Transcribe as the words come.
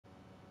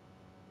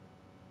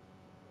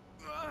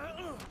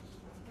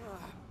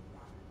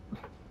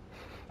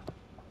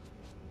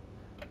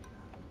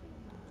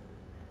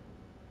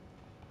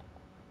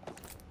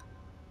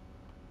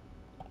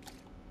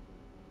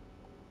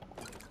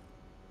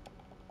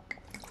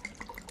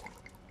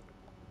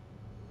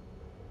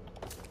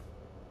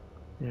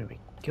There we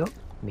go.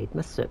 Made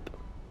my soup.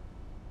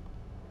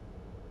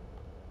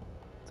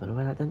 Don't know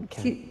why that didn't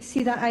count.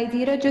 See that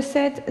idea I just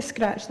said?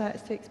 Scratch that,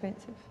 it's too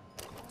expensive.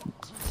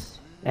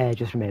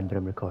 Just remember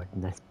I'm recording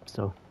this,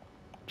 so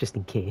just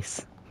in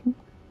case.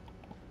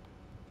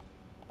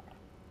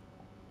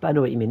 But I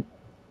know what you mean.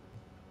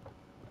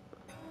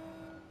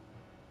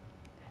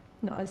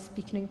 Not us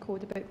speaking in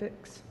code about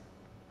books.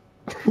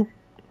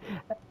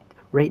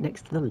 Right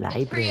next to the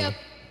library.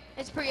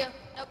 It's Priya.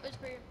 Nope, it's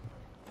Priya.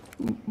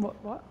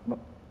 What?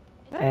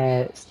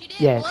 She did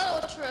yeah.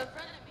 blood ultra in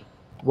front of me.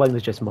 One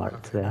was just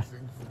marked there.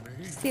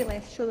 Stay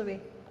left, show the way.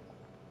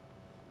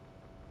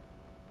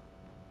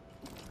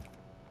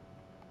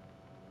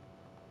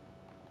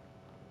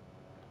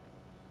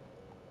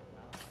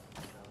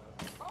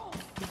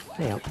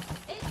 Yeah.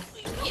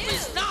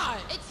 It's not.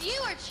 It's you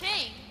or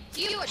Chang. It's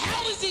you or Chang.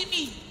 How is it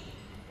me?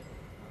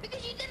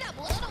 Because you did that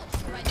blood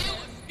ultra right It there.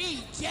 was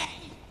me, Jack.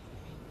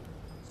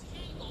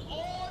 Chang go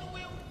all the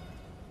way.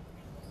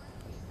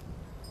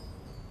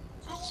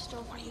 That's so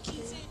funny.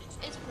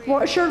 It's Priya.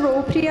 What's your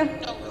role, Priya?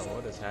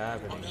 What is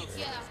happening here?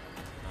 Yeah.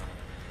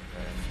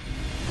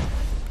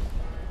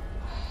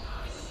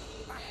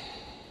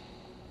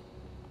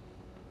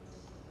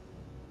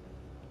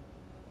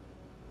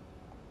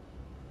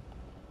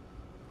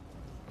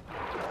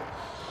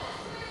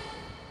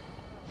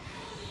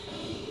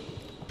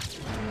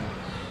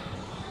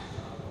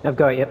 I've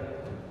got you.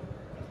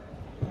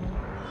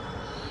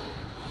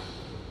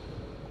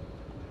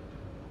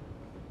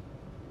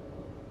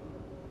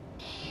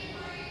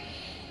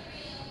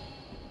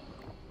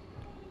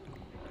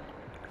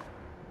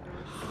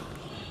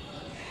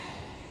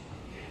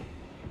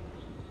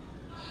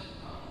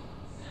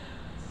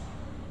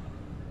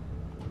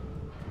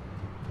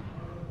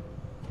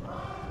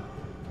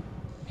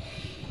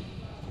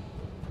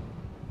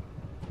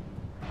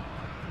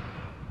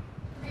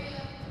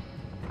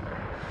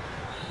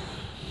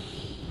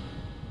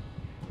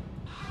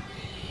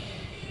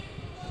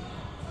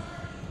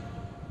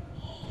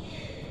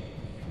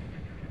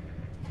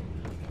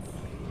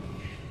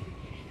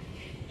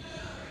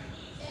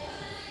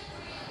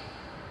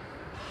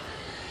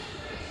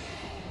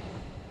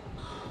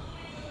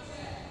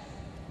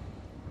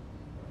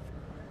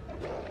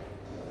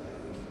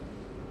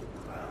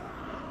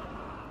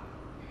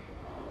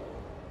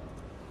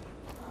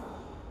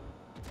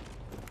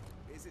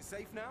 Is it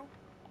safe now?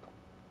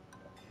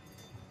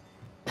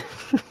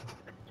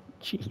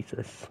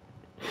 Jesus.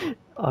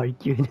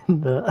 Arguing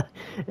in that.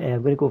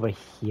 I'm going to go over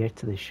here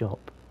to the shop.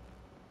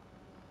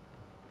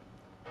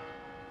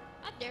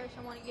 I dare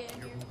someone to get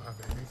in here.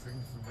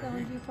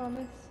 Challenge you,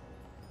 promise.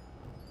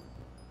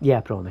 Yeah,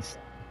 I promise.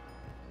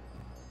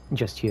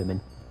 Just human.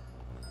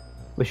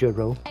 What's your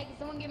role? Hey, can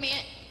someone give me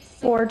it?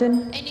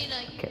 Warden. I need to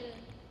Okay. get in.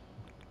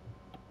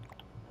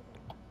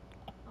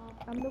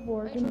 I'm the Rachel,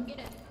 warden. get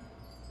in.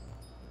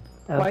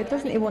 Why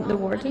doesn't he want the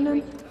warden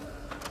in?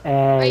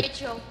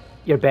 Rachel.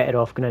 You're better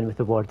off going in with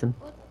the warden.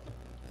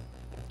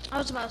 I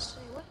was about to say,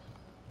 what?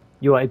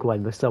 You want to go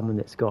in with someone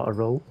that's got a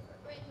role.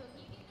 Rachel,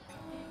 can you get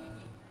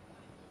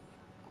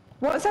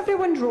What's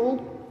everyone's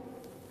role?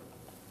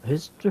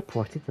 Who's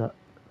reported that?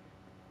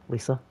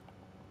 Lisa?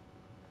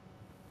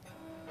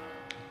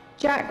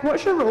 Jack,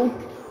 what's your role?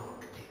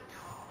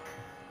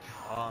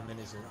 Oh, I'm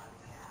innocent.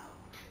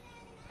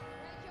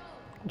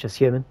 Just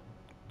human?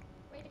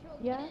 Rachel,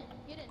 Yeah.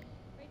 get in.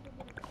 Rachel,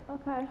 get in.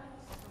 Okay.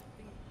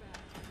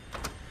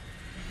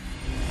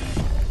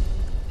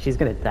 She's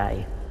gonna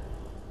die.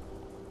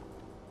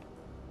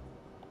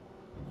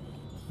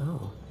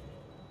 Oh.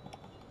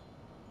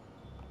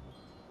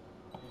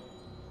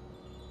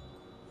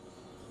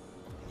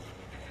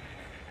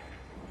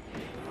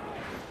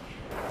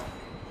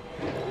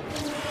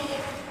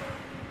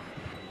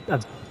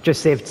 I've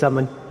just saved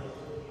someone.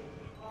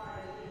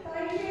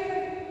 Thank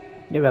you.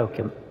 You're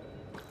welcome.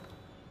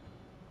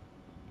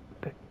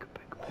 Book.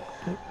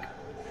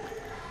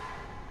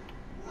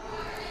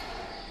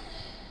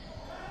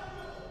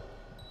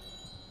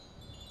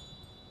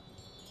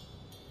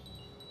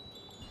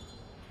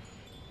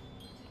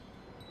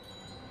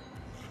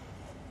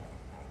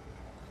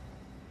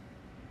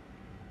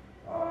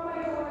 Oh my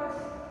god.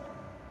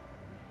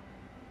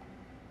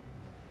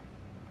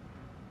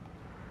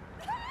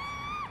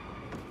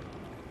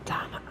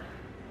 Damn it.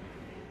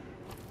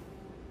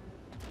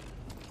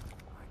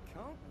 I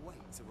can't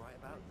wait to write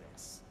about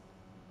this.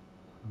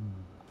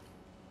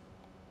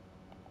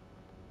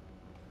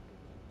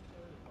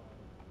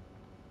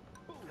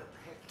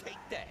 Take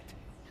that.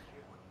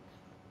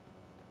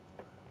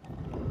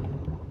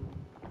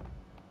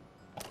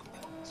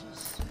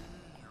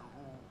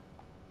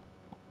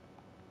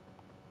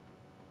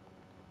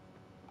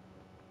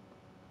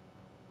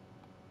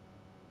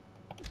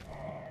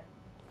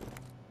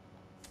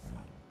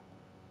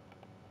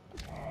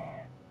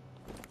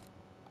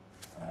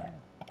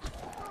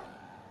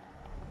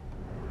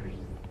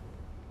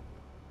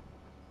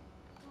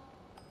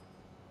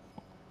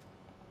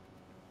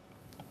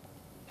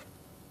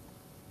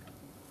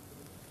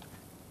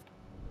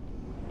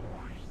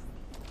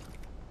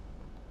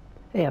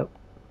 Hey,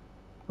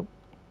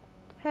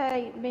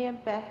 Hey, me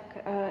and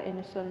Beck are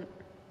innocent.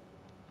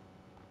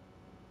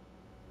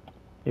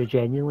 You're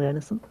genuinely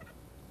innocent?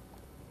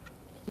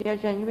 Yeah,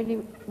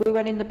 genuinely. We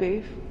went in the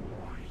booth.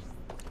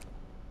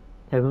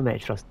 How am I meant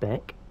to trust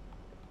Beck?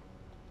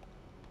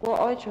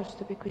 Well, I trust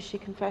her because she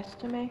confessed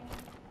to me.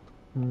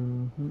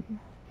 Me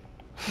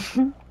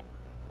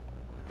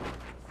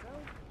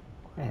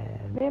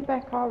and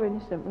Beck are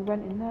innocent. We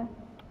went in there.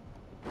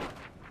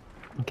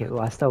 Okay,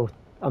 well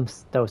I'm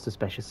still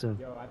suspicious of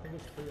Yo, I think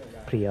it's Priya,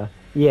 guys. Priya.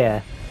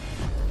 Yeah.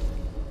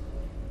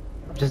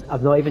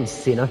 I've not even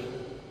seen her.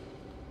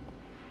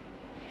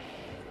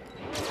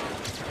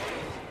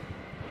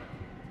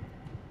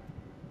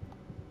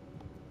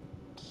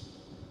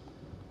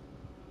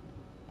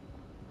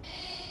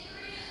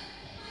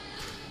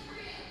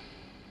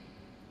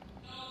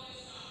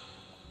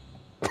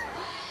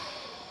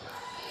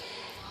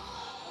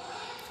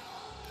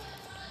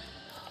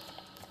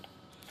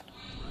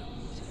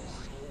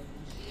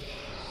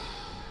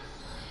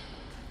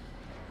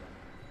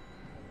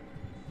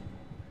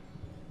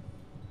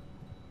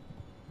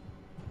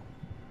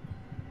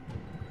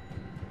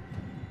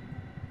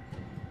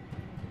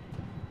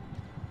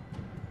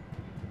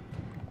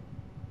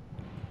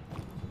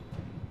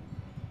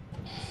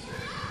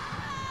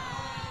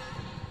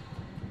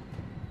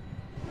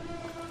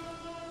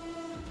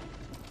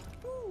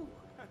 Whew.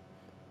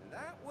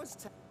 That was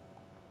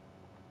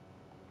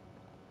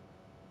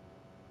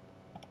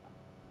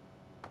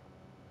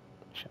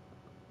Shit.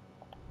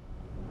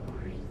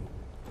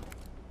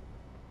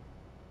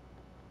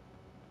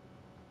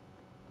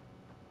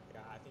 Yeah,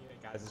 I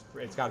think guys,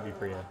 it's gotta be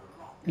Priya.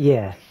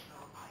 Yeah.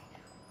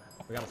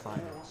 We gotta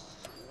find her.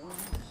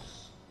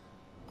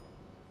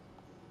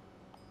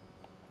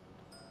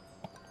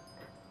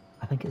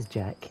 I think it's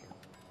Jack.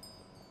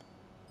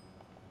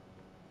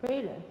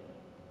 Really?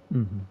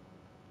 Mm-hmm.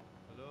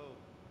 Hello.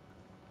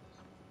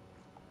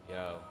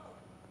 Yo.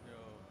 Yo.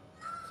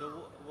 So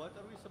what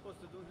are we supposed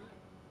to do here?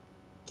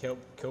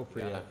 Kill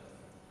Priya.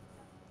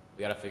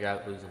 We gotta figure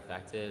out who's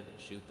infected,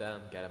 shoot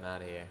them, get them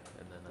out of here,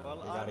 and then. Well,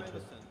 we I'm gotta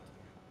innocent.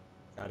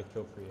 Gotta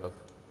kill Priya. Oh,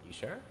 you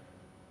sure?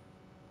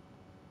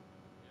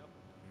 Yep.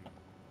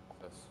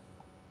 So, So,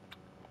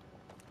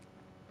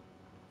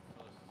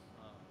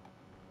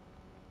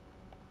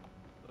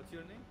 what's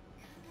your name?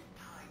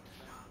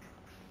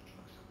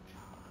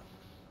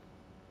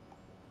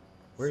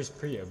 Where's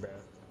Priya, bro?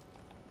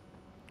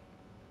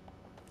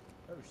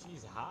 Oh,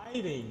 she's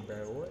hiding,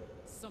 bro. What?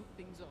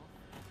 Something's off.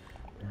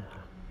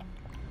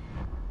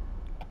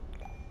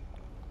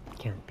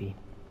 Can't be.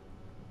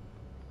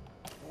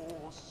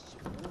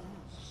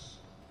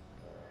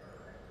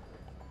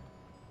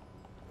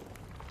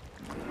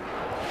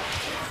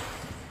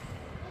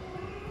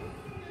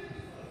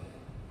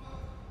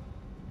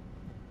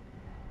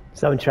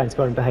 Someone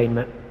transformed behind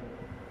me.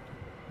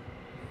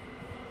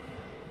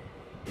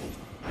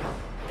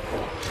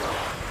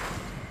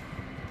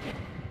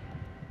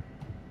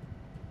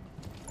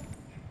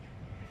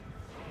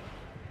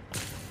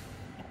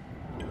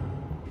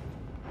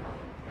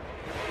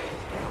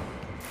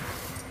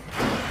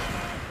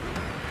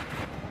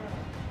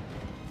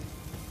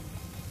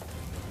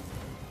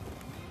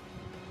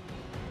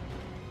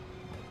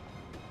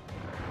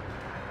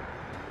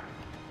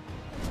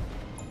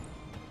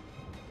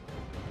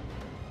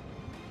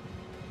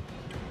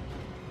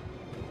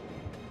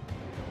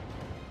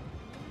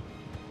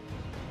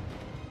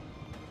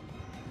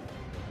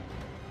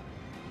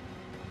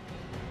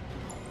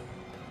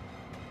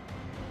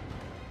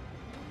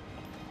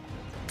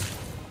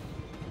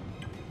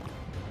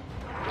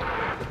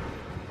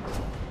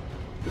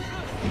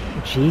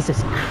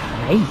 Jesus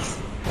Christ.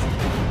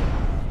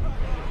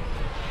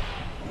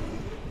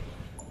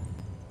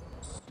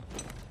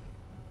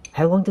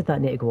 How long did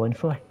that need to go on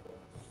for?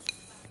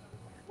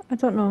 I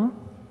don't know.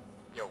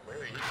 Yo, where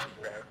are you,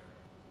 bro?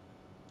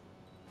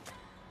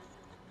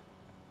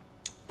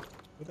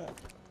 What that?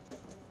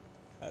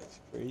 That's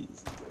crazy,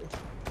 bro.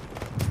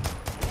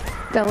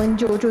 Dylan,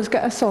 Jojo's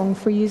got a song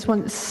for you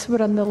once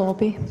we're in the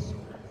lobby.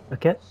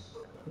 Okay.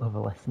 I'll have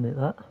a listen to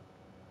that.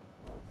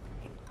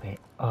 Wait,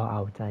 oh,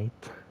 Al died.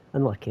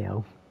 Unlucky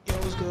Al. Yo,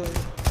 what's good?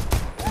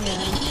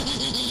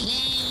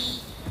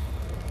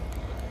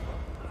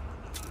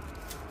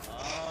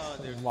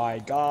 Oh my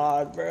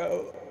god,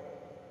 bro.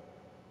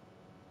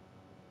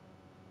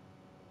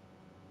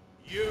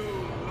 You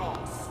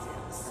lost.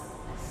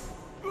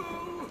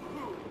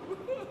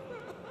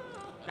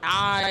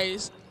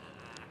 Nice.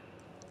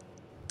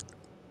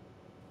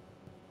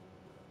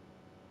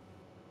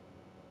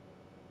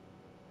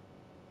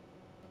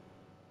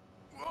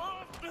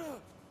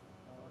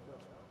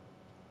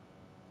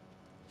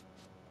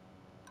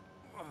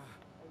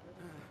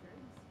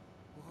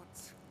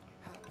 What's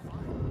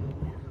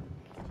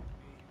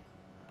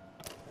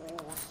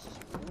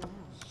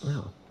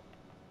Oh.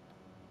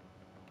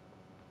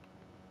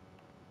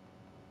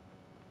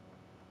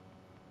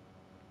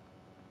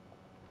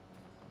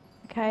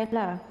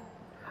 Kayla,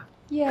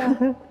 Yeah.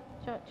 do you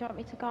want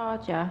me to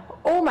guard you?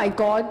 Oh my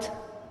god.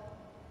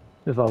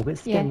 We've all got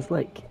skins Yeah.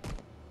 like.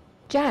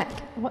 Jack,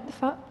 what the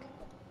fuck?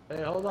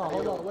 Hey, hold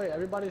on, wait,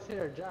 everybody's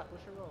here. Jack,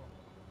 what's your role?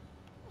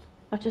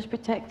 I've just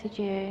protected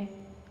you.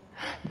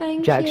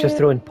 Thank Jack's you. just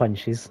throwing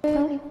punches.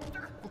 So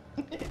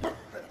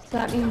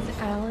that means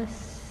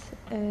Alice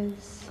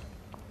is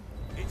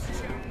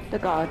The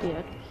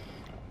Guardian.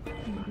 Do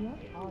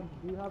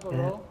you have a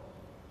role?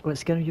 What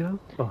skin are you?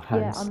 Oh, yeah,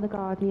 hands. I'm the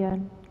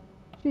Guardian.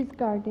 She's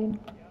Guardian.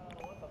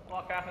 What the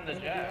fuck happened to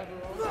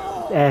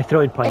Jack?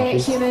 Throwing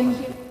punches. Human.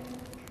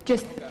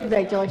 Just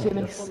regular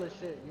human. Full of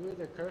shit. You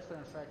either cursed or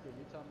infected.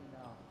 You tell me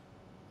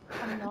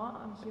now. I'm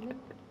not, I'm human.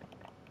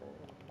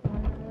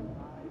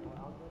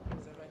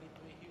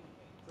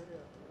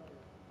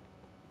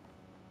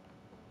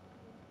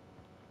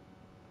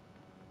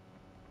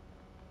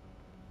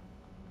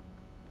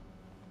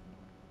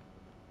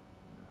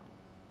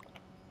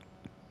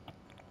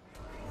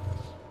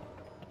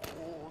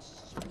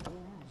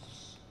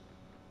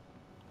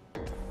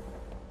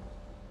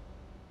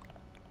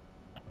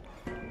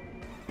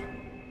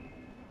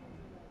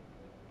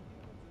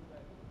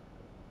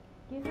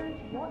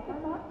 What the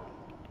fuck?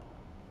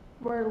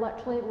 We're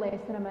literally less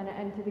than a minute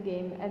into the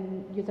game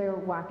and you're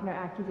whacking out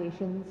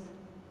accusations.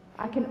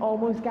 I can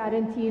almost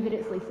guarantee that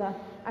it's Lisa.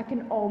 I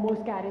can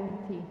almost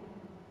guarantee.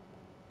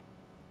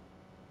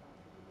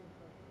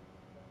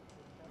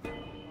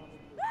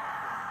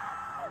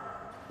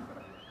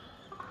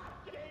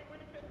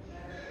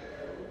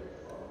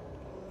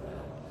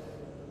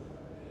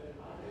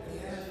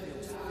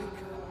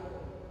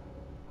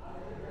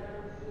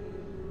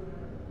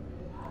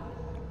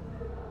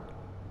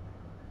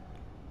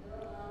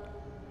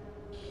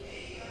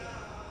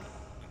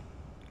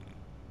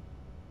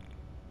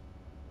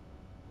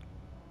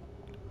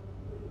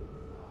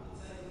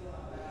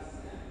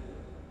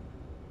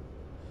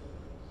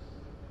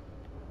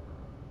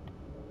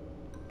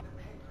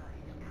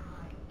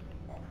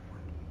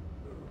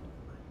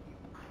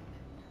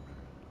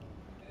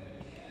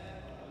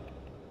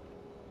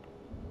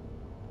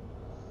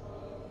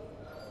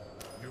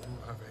 You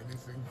have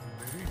anything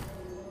for me?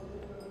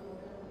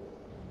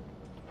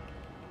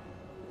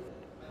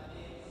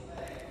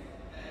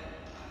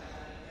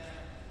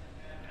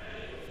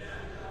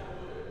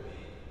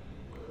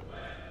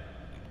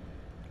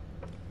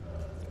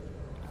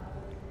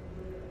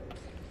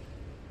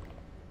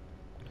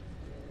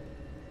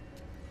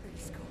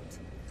 Please,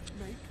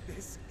 God, make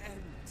this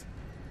end.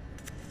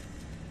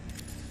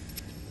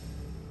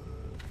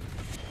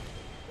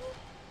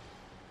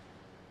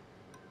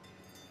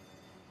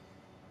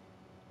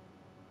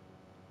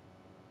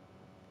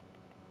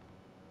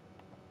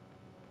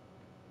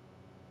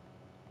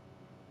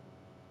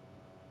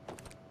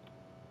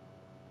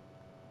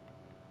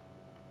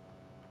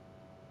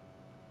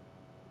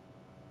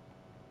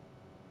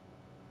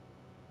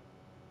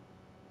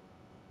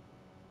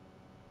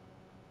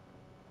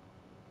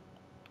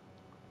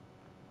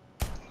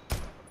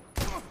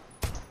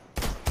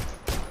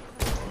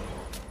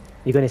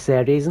 You gonna say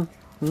a reason?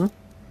 Hmm?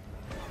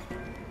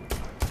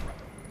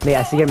 Mate,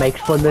 I see your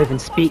microphone moving.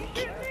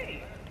 Speak.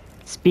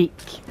 Speak.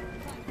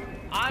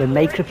 The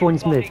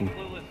microphone's moving.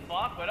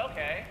 Fuck, but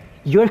okay.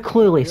 You're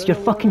clueless. You're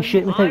fucking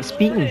shooting without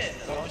speaking.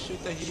 Don't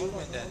shoot the human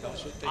then. Don't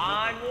shoot the human.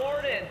 I'm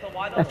Warden, so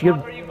why the If you're-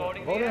 fuck are you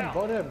voting me Vote out?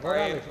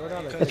 Alex, vote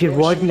Alex. If you're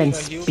warden, then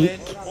speak.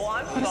 Well,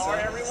 I'm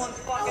sorry, everyone's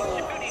fucking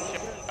shooting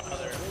each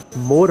other.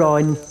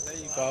 Moron. There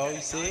you go,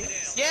 you see?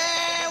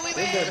 Yeah, we You're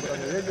made good,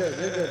 brother. You're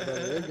good,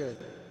 brother. You're good.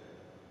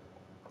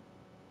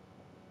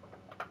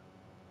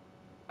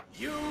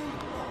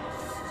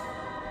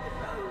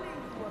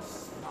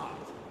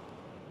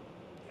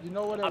 You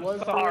know what it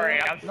was?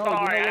 sorry, I'm no,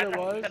 sorry. You know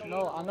what it was?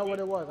 No, I know what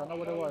it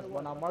was.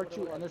 When I marked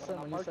you innocent,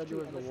 when you said you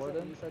was the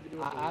warden,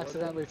 I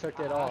accidentally took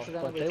it off.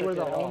 But they were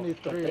the only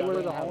three. They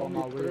were the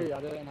only three.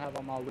 I didn't have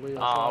on my wheel.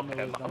 Oh,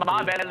 okay.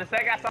 My bad. The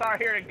second I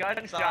started hearing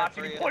gunshots,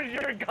 you pointed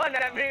your gun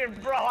at me,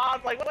 and bro, I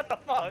was like, what the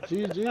fuck?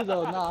 GG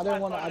though. Nah, I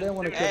didn't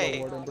want to kill the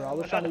warden, bro. I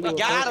was trying to do We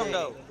got him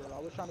though.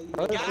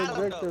 Perfect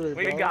victory,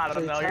 bro. We got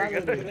him though.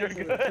 You're good. You're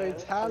good.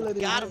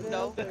 Fatality. Got him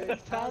though.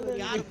 Fatality.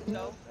 Got him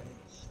though.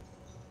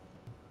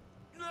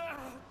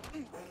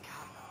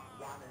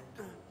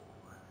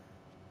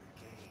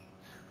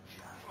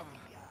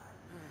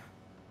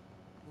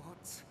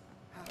 What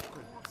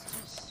happened?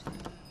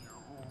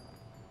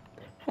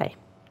 Hey,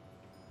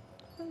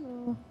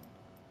 Hello.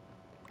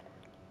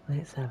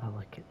 let's have a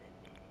look at it.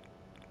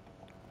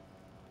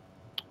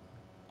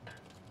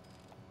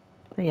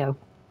 There you go.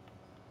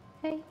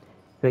 Hey.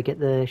 Do I get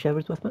the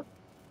showers with me?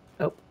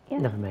 Oh, Yeah.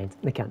 never mind.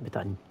 They can't be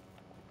done.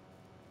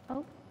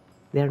 Oh.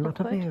 They're not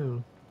Awkward.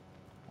 available.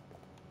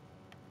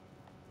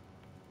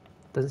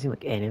 Doesn't seem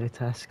like any of the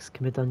tasks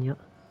can be done yet.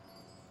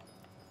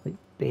 Like,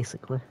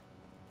 basically.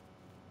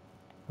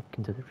 Up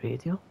into the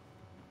radio.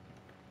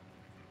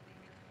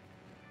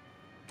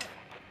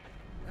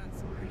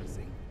 That's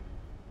crazy.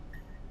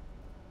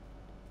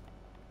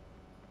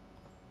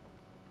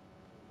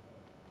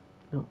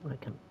 No, that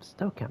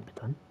still can't be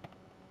done.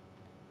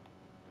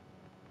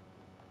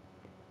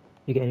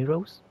 You get any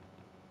rolls?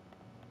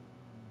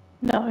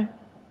 No.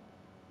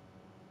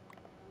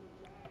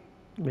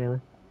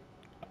 Really?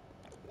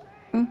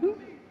 Mm-hmm.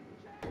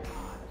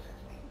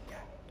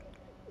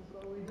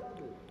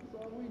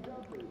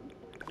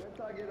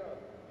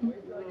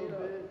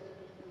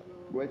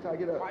 Wait till I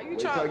get up. Why you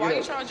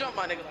trying to jump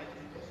my nigga like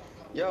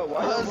that? Yo,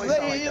 why you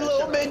Say, you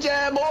little bitch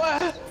ass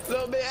boy.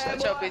 Little bitch ass boy.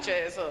 Shut your bitch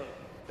ass up.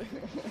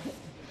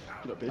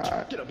 Get up, bitch.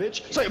 Right. Get up,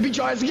 bitch. So you beat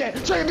your ass again.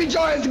 So you beat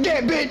your ass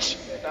again, bitch.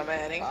 Dumb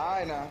ass nigga.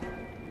 Alright now.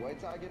 Wait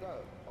till I get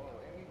up.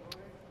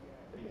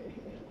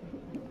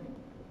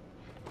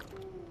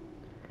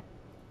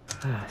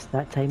 It's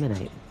that time of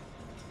night.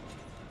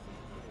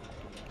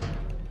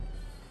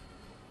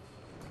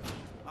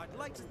 I'd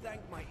like to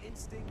thank my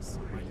instincts,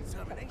 my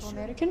determination.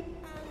 American?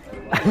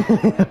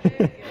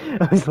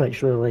 I was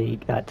literally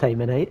like that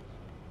time of night.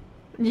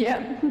 Yeah.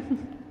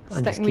 I'm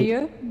just Sticking with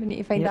you. We need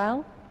to find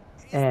Yep.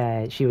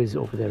 Al. She was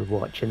over there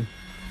watching.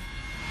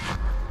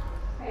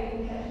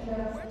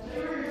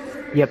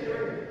 Yep,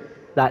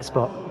 that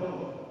spot.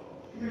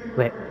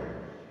 Wait.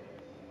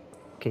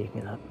 Okay, you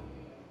can get that.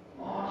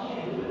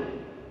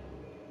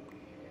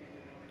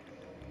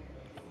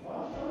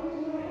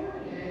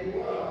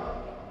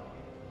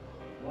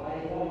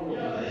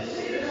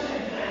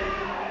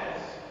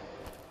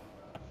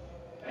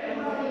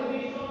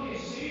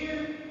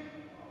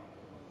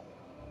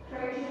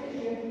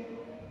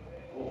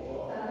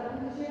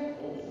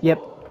 Yep.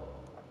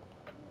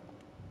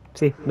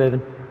 See,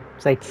 moving.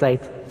 Side to side.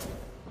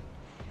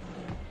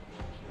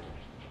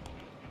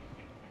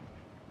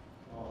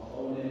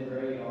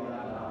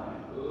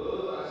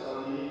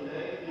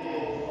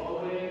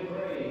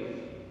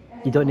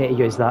 You don't need to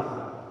use that.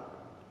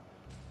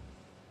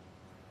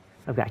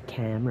 I've got a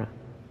camera.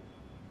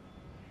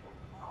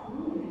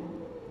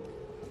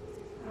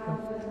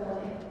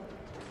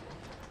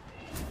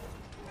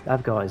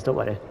 I've got it, don't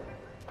worry.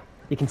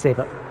 You can save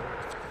it.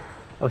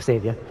 I'll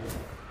save you.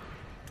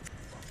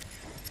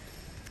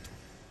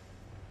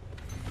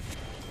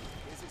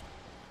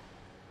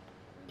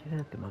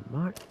 Yeah, come on,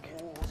 Mark.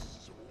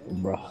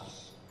 Bruh.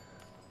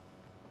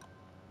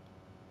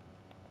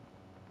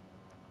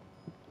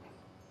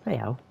 Hey,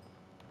 Al.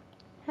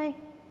 Hey.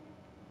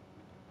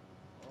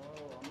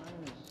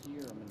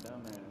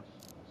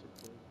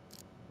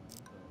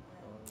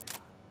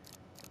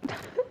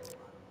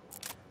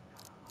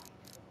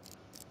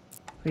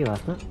 What are you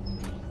laughing at?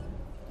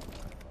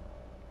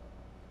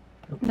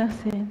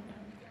 Nothing.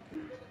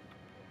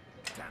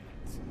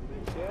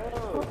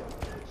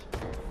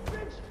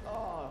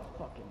 Oh,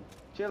 fucking.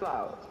 Chill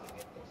out.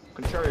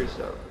 Control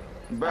yourself.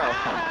 Bro.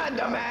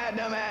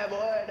 Dumbass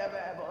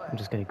boy. I'm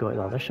just gonna go to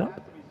the other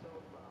shop.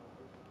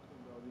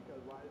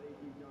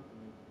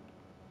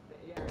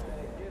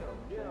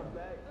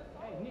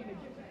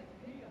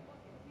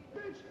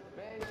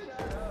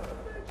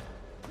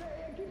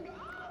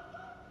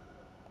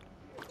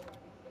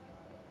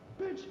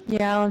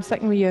 Yeah, I'm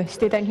sticking with you.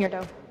 Stay down here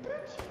though.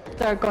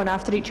 They're going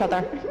after each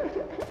other.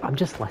 I'm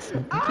just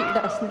listening. Keep your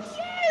distance.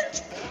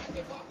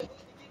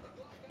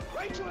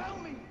 Rachel,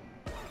 help me.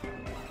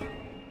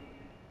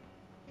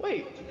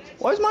 Wait,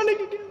 why is my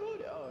nigga getting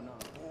loaded? Oh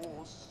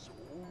no.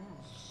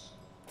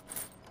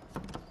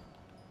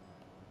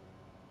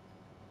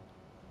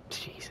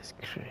 Jesus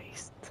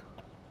Christ.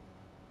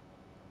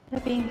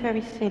 They're being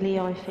very silly,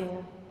 I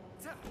feel.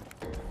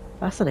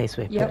 That's a nice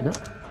way of putting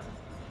it.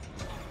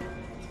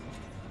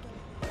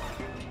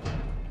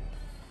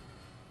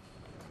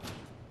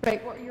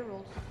 Right, what are your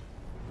roles?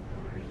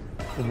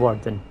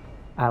 Warden.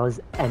 I was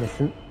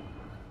innocent.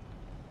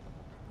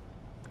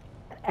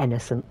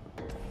 Innocent.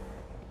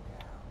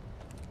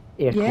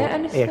 Air Yeah, quote,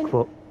 innocent. air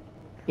quote.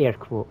 Air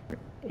quote.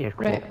 Air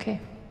quote. Right, okay.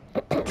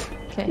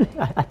 Okay,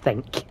 I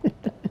think.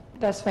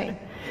 that's fine.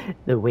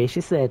 The way she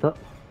said it.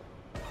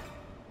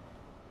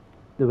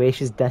 The way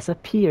she's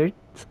disappeared.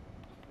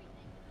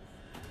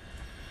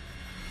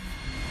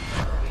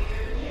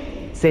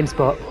 Same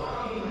spot.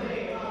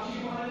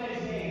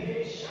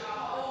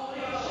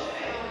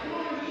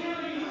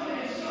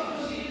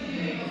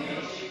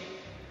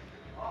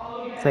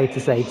 Side to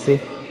side, see?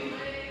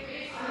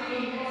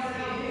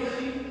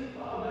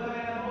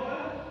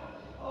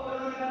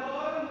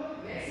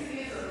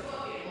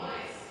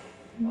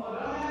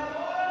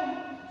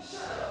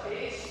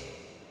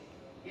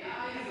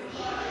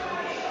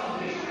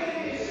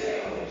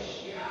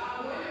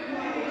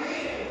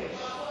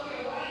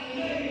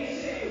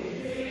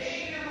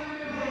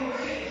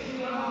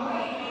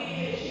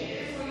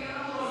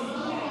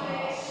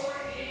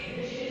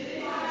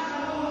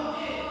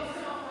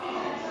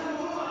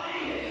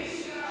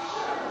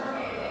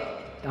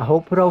 I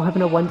hope we're all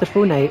having a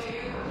wonderful night.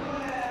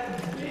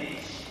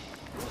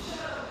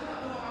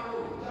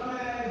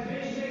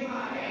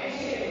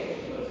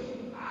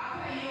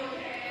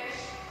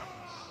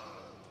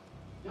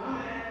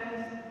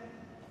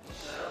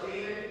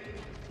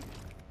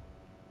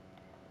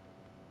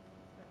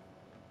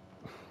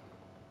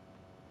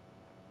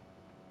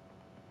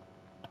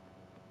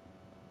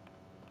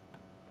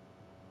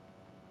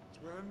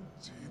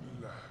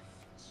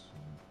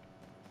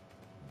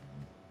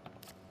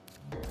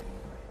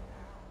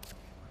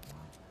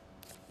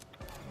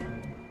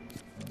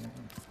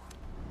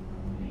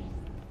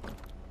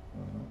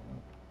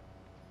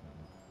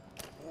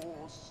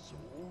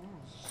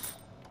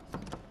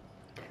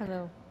 I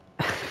know.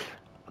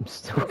 I'm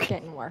still It's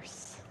getting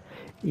worse.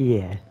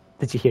 Yeah.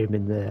 Did you hear me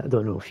in the... I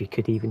don't know if you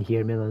could even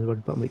hear me in the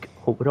word, but I'm like,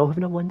 hope we're all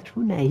having a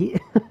wonderful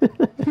night.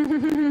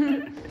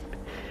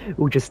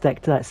 We'll just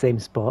stick to that same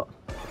spot.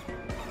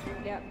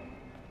 Yep.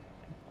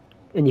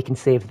 And you can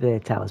save the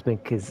talisman,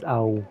 because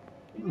I'll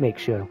make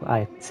sure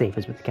I save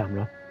us with the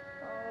camera.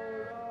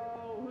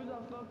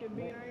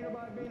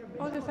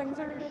 Oh, the things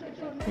are...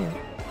 Yeah.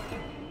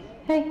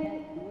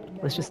 Hey,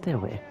 Let's just stay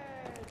away.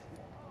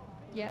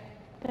 Yep.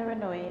 they're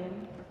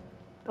annoying.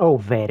 Oh,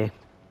 very.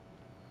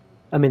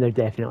 I mean, they're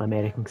definitely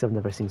American, because I've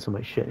never seen so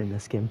much shit in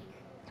this game.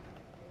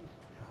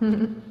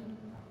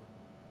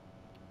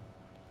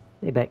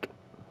 Hey, Beck.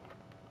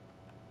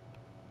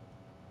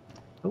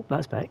 Oh,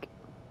 that's Beck.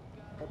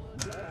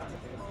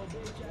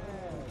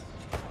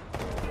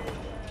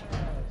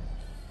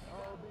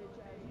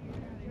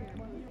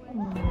 Oh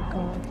my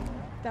god.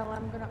 Stella,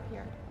 I'm going up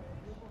here.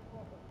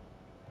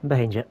 I'm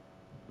behind you.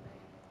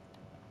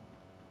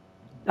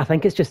 I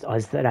think it's just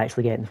us that are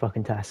actually getting the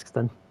fucking tasks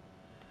done.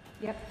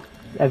 Yep.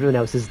 Everyone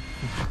else is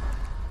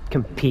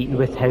competing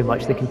with how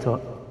much they can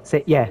talk.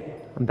 Say, yeah,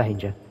 I'm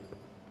behind you.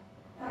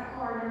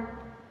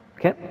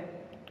 Okay.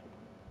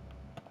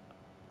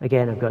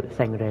 Again, I've got the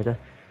thing ready.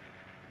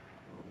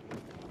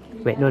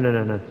 Wait,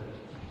 no.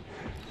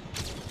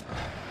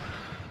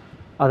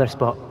 Other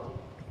spot.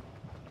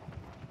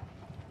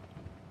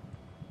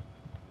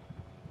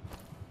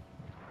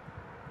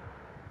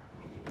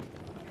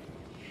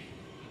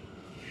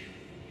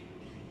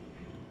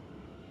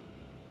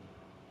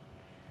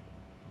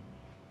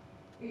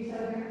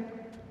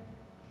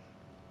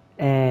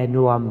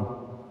 No, I'm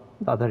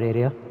the other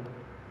area.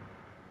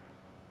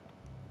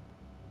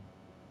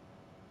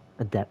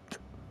 Adept.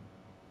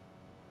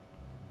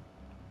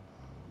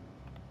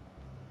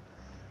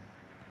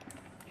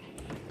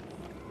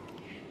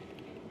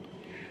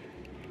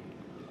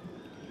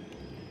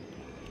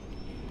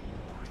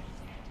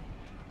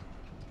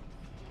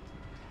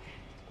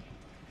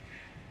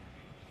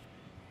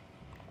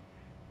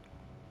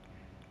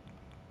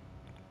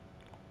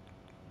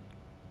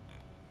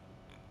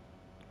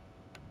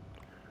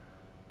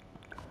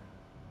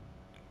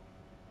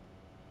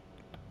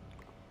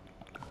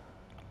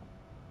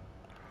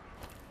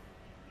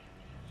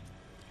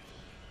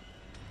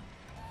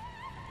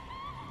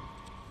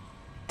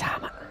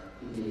 Damn it.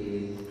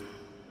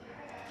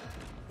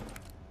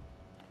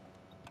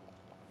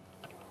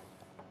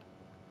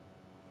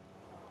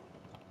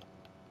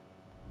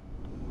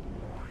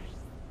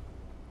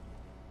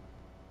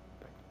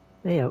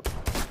 Hey out.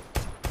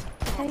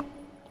 Hey.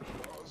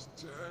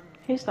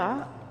 Who's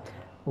that?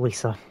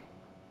 Lisa. Are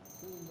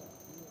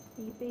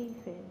you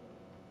beefing?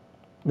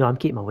 No, I'm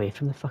keeping away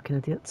from the fucking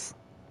idiots.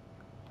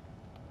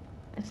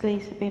 Has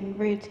Lisa been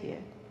rude to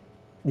you?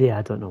 Yeah,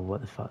 I don't know what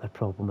the fuck their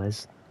problem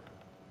is.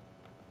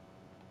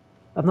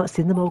 I've not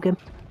seen them all game,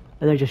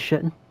 and they're just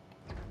shitting.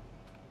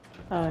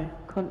 Oh,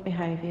 cunt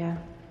behaviour.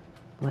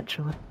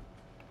 Literally.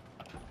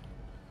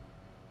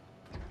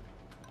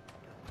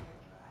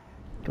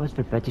 God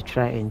forbid you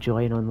try to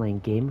enjoy an online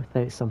game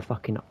without some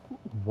fucking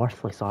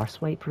worthless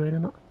arsewipe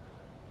ruining it.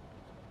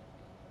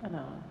 I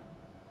know.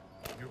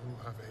 You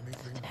have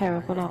anything?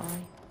 Terrible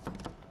eye.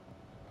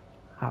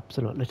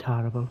 Absolutely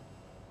terrible.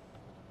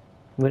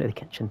 I'm going to the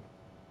kitchen.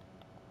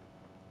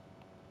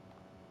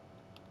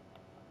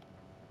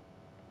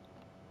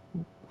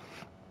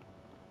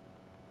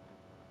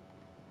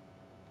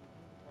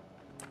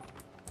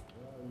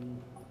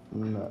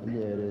 No, yeah,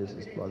 it is.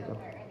 It's plugged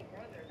up.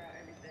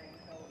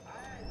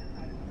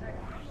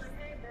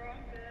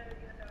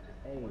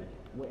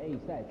 Hey,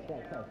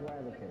 Sax, where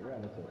are they?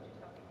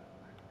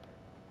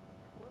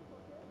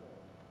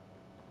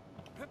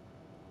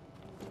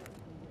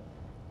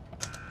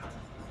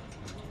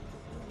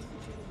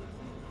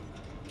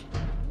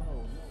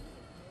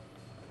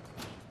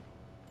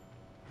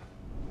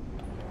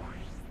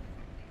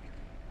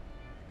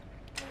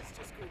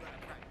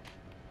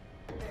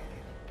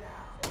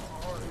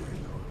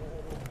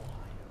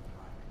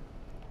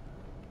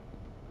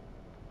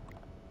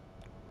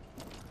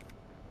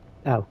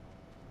 Oh.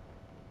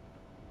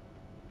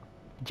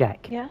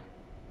 Jack. Yeah?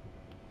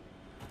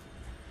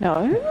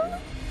 No?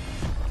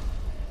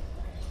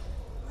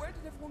 Where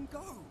did everyone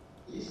go?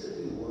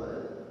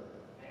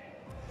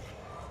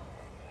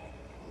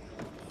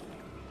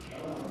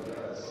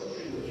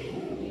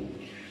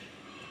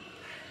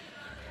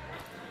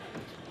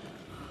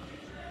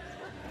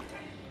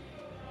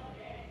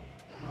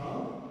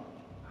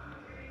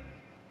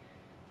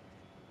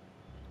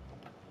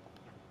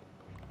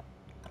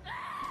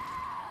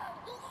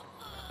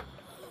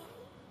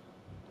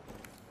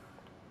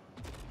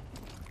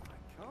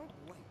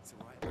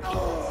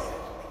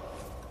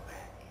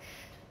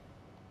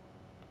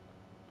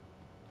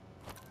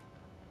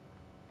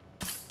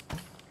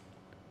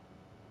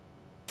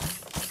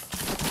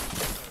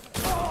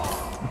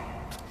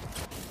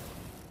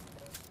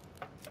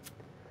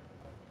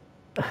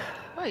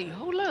 Wait,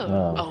 hold up.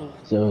 Oh.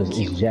 So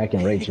it's Jack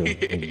and Rachel.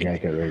 It's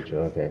Jack and Rachel,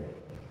 okay.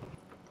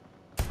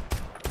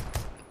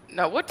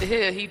 Now what the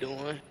hell he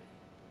doing?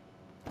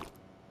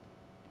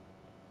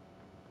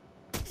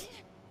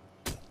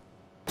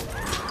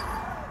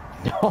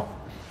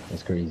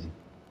 That's crazy.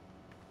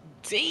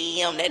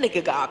 Damn, that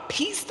nigga got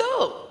pieced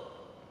up.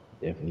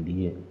 Definitely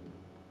did.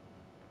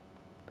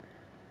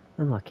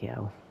 Unlucky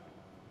owl.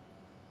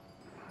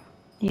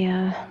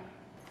 Yeah.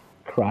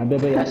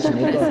 Crybaby ass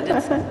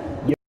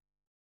nigga.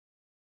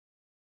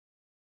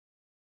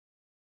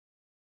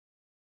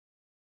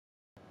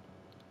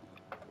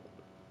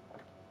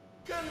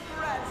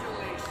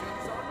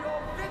 Congratulations on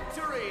your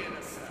victory,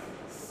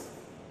 innocents.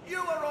 You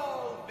are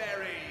all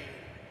very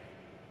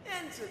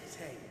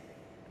entertaining.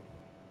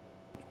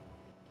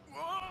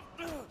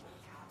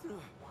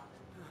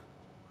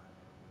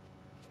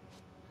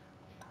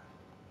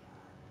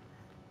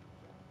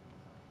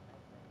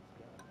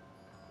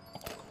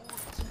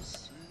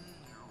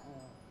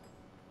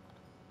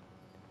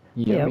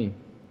 Yep. Yummy.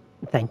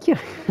 Thank you.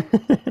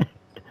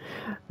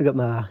 I got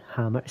my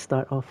hammer to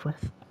start off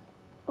with.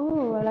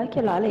 Oh, I like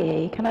your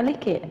lolly. Can I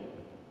lick it?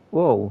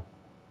 Whoa.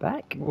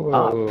 Back Whoa.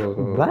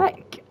 up.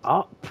 Back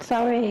up.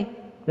 Sorry.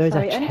 There's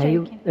Sorry, a I'm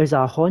child. joking. There's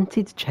a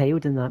haunted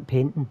child in that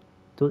painting.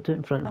 Don't do it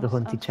in front of the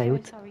haunted I'm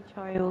child. so sorry,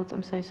 child.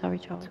 I'm so sorry,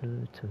 child.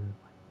 2, 2,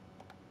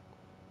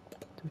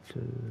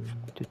 2,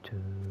 2,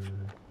 2,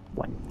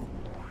 1.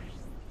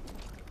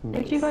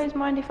 Would you guys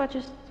mind if I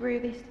just threw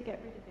this to get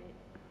rid of it?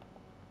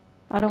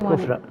 I don't Go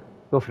want for it. it.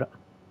 Go for it.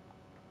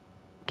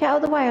 Get out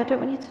of the way. I don't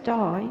want you to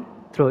die.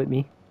 Throw it at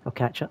me. I'll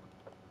catch it.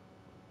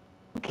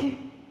 Okay.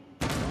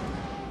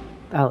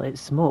 Al, it's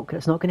smoke.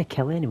 It's not going to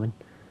kill anyone.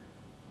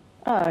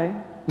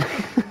 Oh.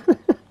 Well,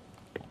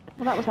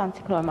 that was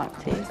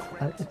anticlimactic.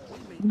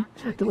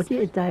 Don't want you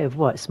to die of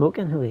what? Smoke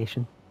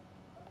inhalation?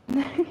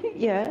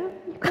 Yeah,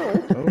 you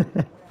could. Oh,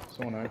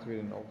 someone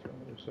activated an altar on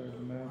the other side of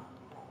the map.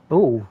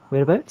 Oh,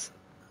 whereabouts?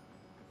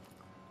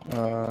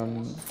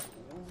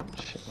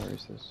 Shit, where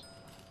is this?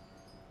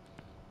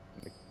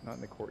 Not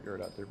in the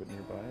courtyard out there, but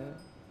nearby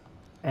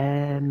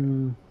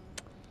it?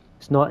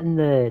 It's not in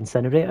the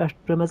incinerator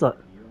room, is it?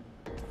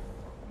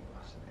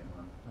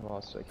 I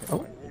lost it, I can't Oh.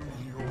 find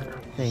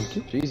it. Thank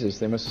you. Jesus,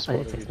 they must have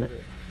Oh, spotted it's who not. did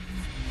it.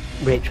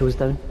 Rachel's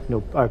down.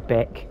 No, or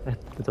Beck. I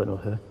don't know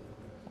who.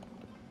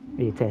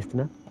 Are you testing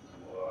her?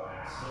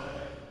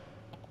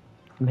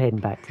 I'm heading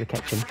back to the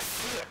kitchen.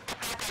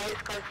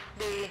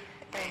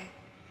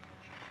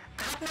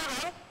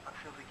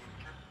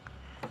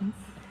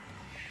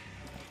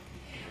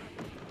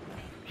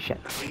 Shit.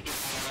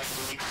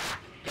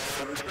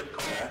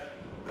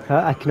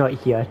 I cannot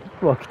hear.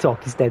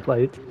 Walkie-talkie's dead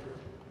loud.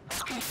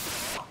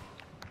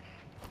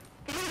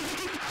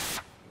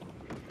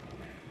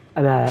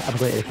 I'm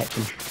going to the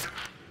kitchen.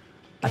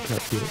 I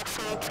cannot hear it.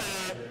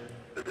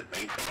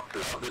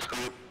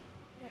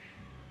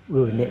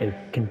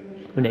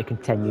 We need to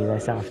continue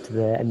this after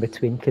the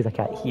in-between because I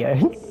can't hear.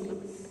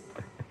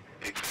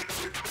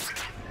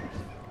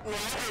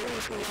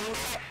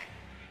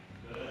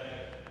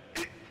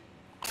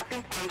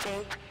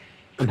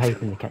 I'm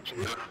hiding in the kitchen.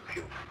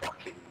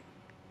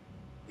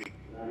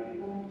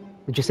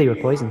 Did you say you were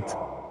poisoned?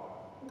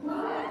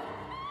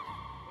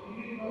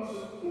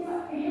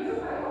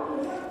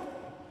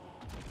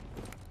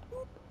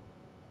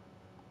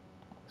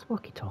 This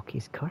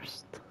walkie-talkie's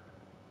cursed.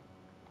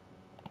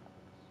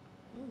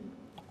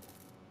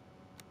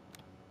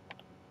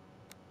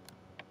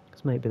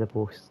 This might be the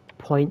most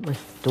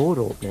pointless door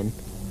opening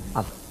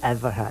I've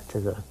ever had to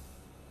do.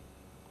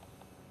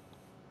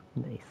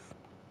 Nice.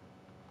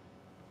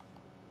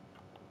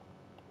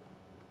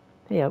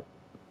 Hey up.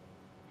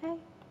 Hey.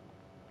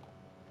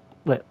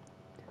 Look,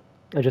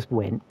 I just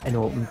went and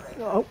opened.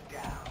 Oh.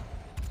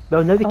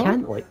 Well, now they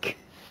can't look.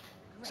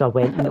 So I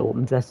went and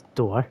opened this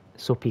door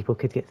so people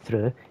could get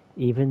through,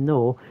 even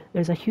though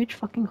there's a huge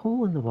fucking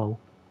hole in the wall.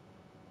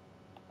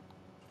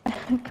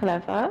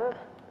 Clever.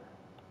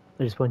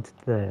 I just wanted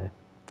the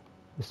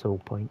soul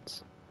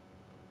points.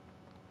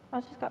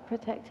 I just got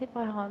protected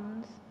by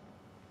Hans.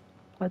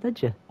 Oh,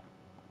 did you?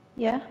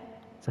 Yeah.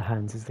 So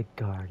Hans is the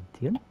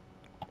guardian.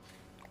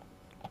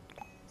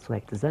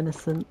 Select as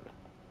innocent.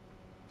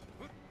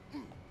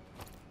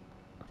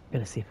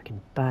 Gonna see if I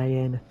can buy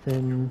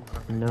anything.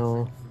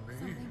 No.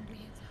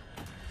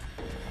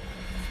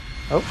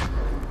 Oh.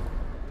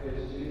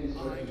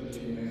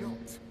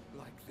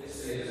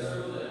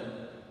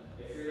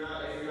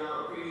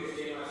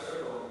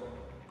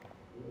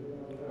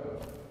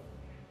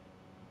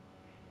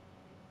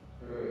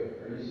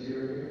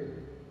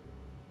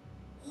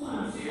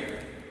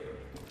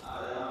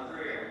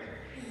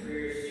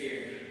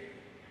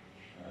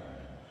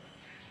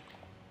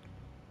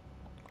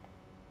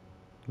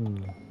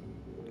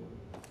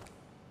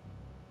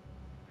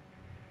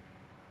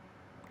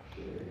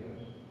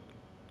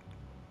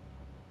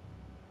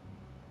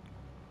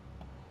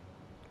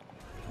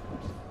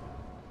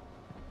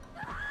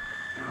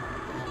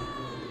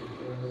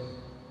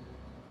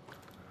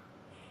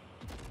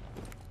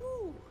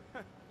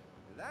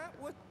 That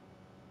was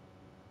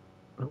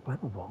Oh,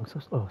 what long?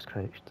 Oh, it's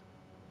crouched.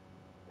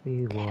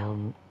 3,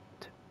 1,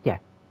 2. Yeah.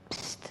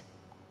 Psst.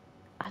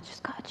 I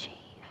just got a chief.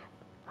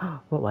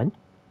 What one?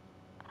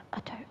 I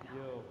don't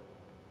know.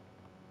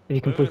 Have you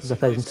completed the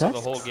 1,000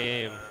 tasks? The whole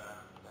game.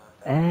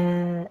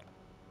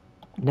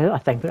 No, I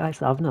think we're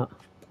actually have not.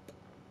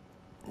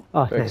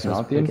 Oh, no, It's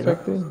not the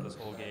infected? This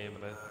whole game,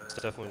 but it's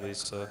definitely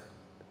Lisa.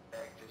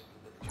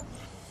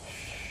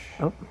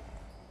 Oh.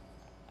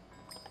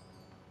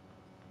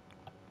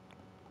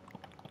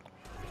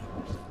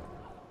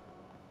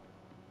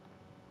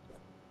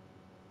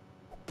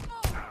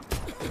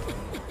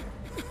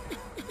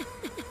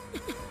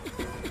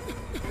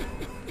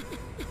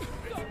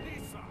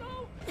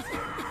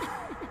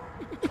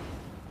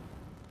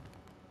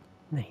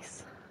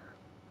 Nice.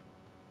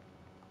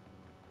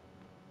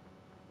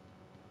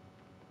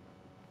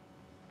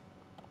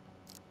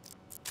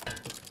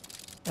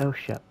 Oh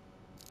shit.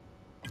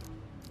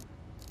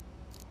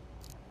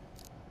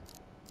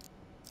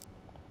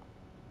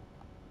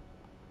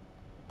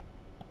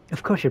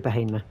 Of course you're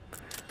behind me.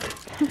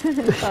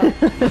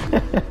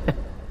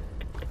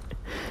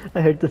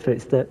 I heard the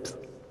footsteps.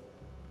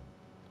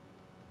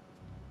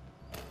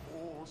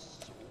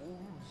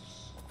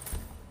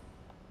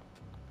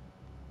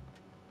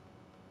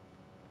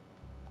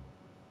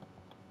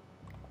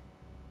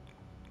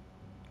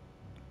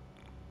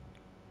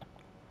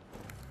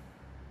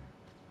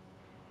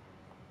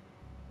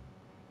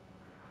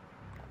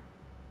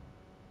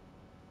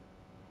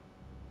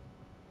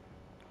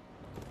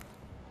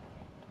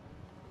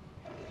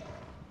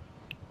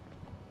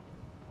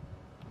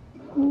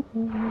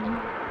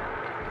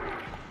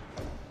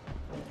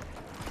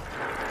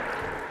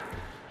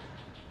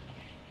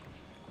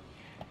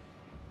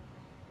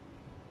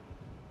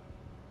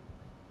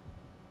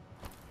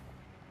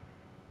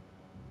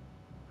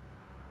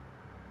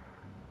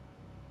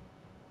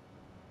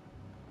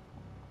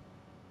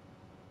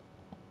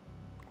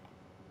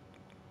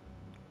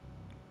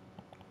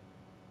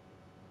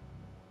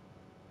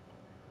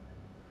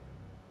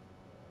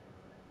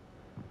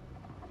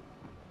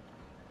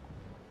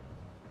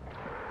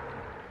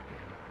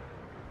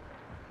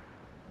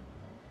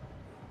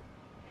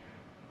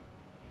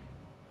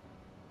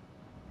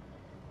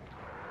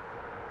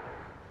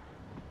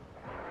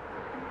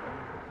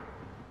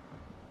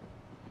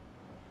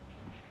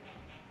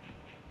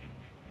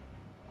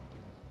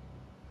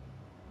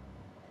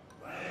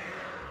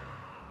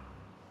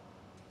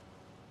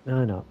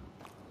 No, no.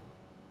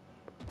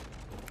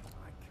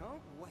 I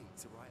can't wait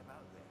to write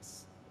about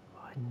this.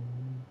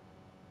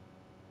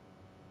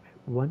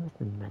 One with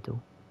the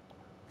middle.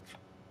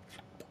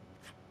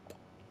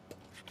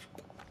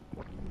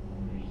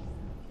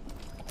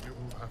 You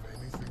will have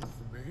anything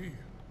for me?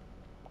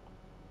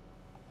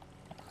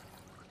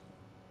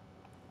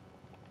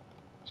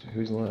 So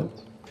who's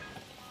left?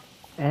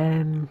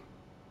 Either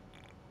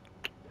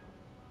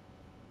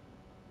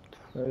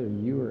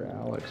you or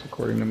Alex,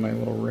 according to my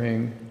little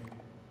ring.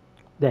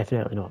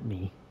 Definitely not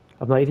me.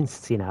 I've not even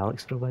seen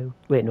Alex for a while.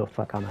 Wait, no,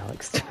 fuck, I'm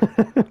Alex.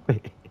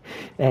 Wait.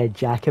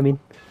 Jack, I mean.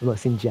 I've not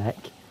seen Jack.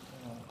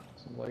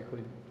 It's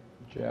likely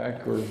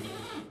Jack or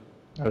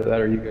either that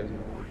or you guys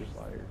are just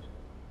liars.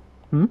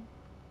 Hmm?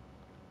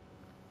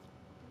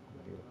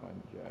 I gotta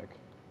find Jack.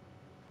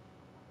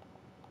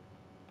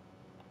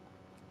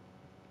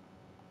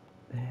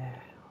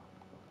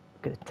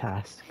 Got a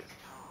task.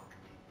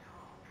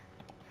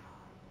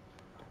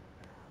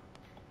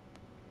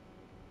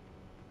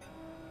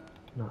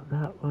 Not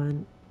that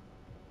one.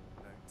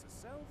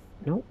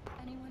 Nope.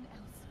 Anyone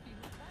else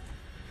feel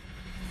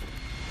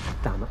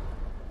Damn it.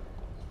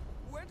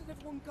 Where did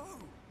everyone go?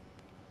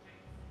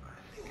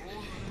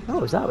 Oh,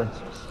 was that one?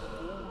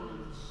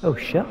 Oh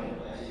shit.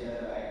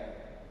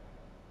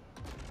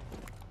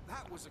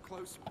 That was a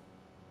close one.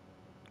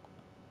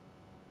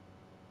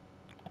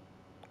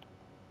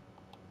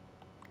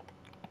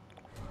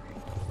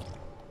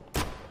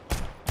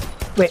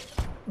 Wait.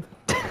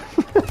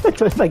 I don't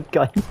have my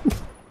gun.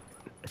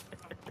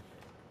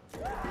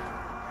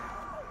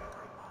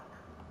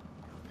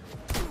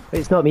 Wait,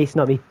 it's not me, it's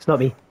not me, it's not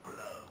me.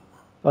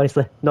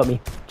 Honestly, not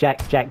me.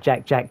 Jack, Jack,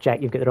 Jack, Jack,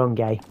 Jack, you've got the wrong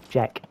guy.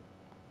 Jack.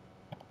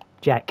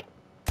 Jack.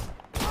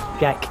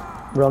 Jack.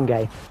 Wrong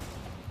guy.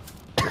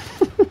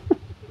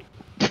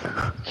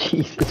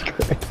 Jesus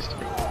Christ.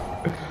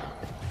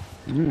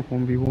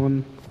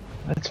 1v1.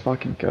 Let's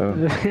fucking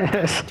go.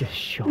 Just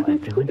shot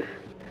everyone.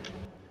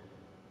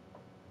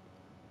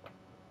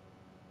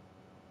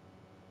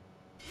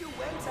 You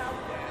went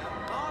out there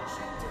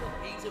marching to the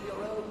beat of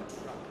your own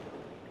drum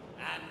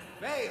and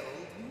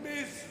failed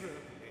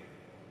miserably.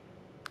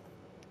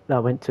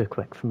 That went too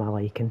quick for my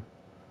liking.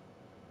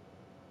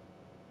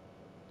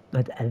 I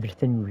had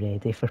everything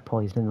ready for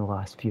poisoning the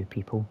last few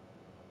people.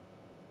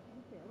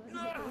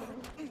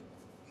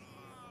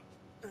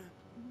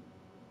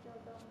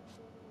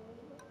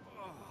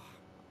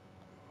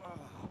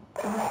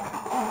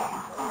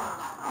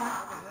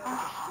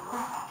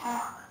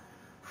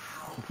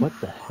 What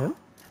the hell?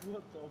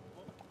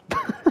 Yeah,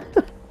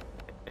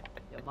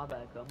 my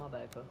bad, girl, my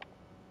bad, girl.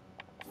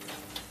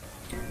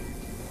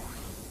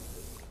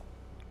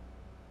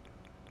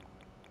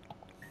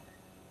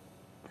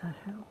 The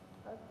hell?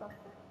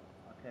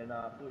 Okay, nah,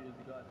 I thought you was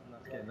the guy from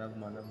that skate. Never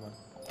mind, never mind.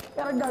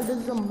 Yeah, no, this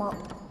is a mop.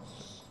 What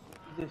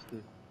does this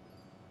do?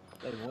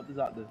 David, what does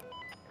that do?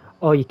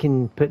 Or you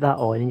can put that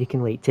on and you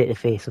can like take the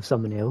face of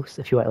someone else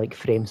if you want to like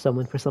frame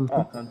someone for something.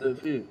 Oh, can I do it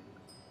for you?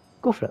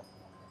 Go for it.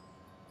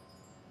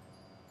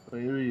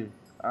 Wait, who are you?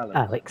 Alex.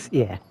 Alex,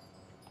 yeah.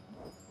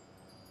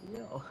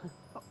 Yo.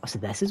 Oh, so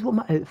this is what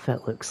my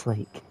outfit looks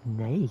like.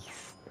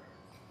 Nice.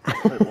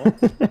 Wait,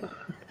 what?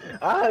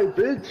 Aye,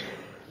 bitch!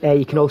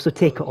 You can also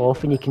take it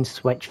off and you can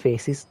switch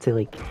faces to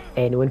like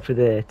anyone for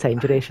the time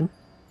duration.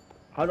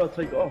 How do I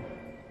take it off?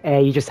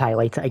 You just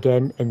highlight it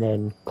again and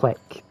then click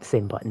the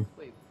same button.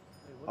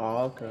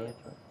 Oh, okay.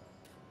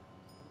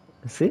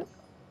 See?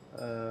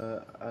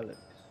 Alex.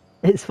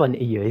 It's fun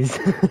to use.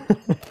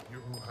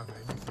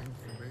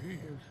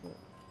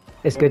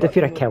 It's good if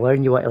you're a killer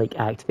and you want to like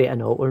activate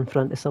an altar in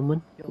front of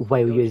someone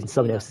while using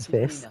someone else's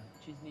face.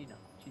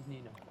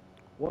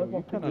 What?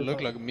 You kind of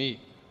look like me.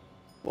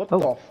 What the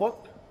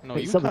fuck? No,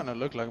 Wait, you someone- kind of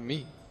look like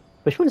me.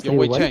 Which one's the Yo,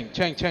 real wait, one? Chang.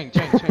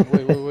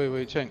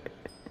 Wait, Chang.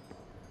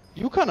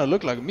 You kind of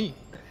look like me.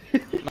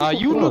 Nah,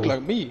 you look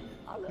like me.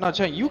 Nah,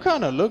 Chang, you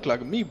kind of look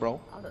like me, bro.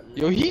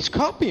 Yo, he's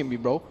copying me,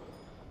 bro.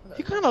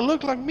 He kind of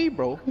look like me,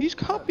 bro. He's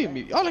copying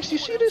me. Alex, you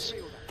see this?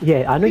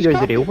 Yeah, I know He's you're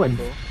the real copying one. me,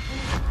 bro.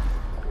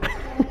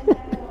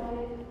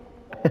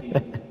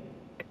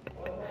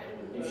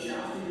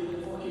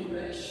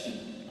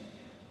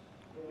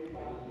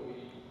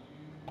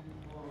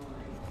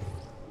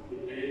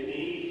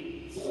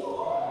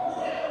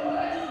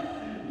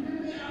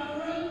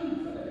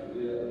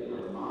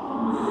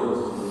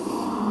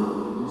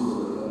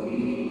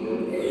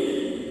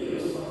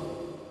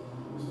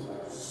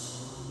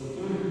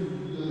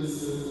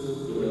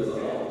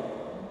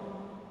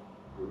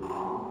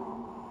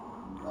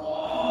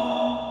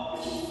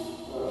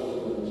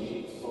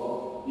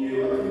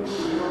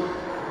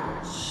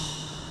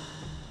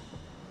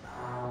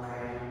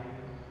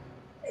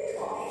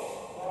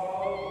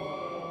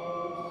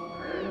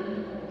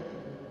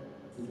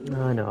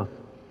 No, no.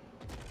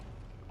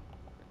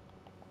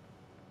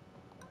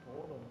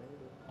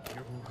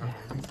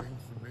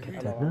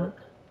 Get that.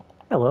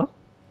 Hello.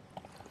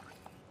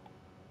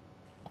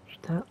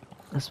 Just tap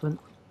this one.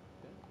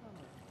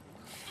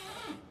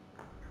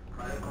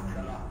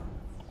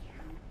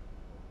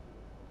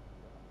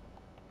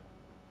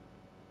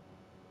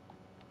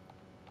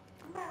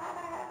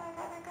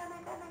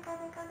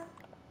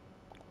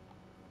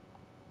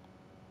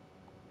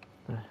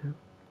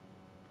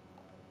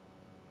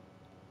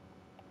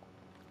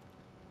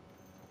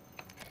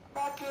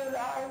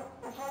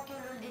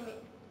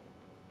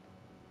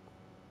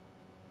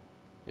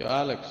 Yo,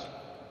 Alex.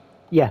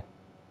 Yeah.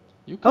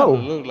 You kind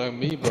of look like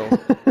me, bro.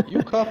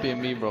 You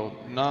copying me, bro.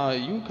 Nah,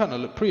 you kind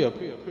of look Priya.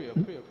 Man,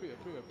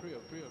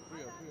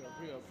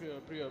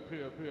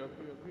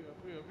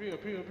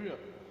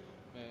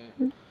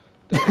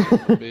 that's a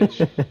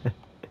bitch.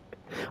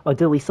 Oh,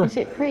 do Lisa. Is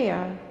it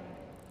Priya?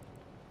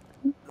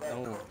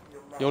 No.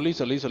 Yo,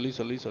 Lisa.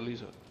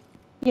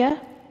 Yeah?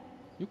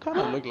 You kind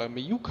of look like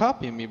me. You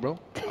copying me, bro.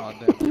 Oh,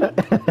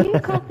 damn. You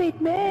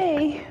copied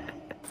me.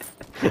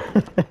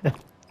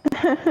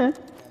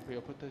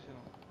 Priya, put that shit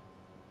on.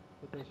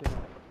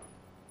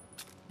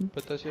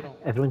 Put that shit on.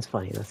 Everyone's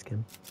funny this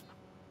game.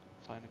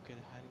 Find a good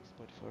hiding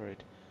spot for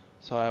it.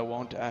 So I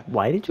won't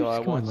Why did you so I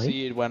just go won't online?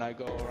 see it when I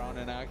go around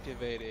and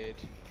activate it.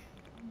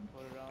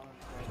 Put it on.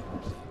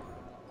 Oh,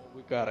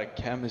 we got a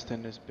chemist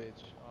in this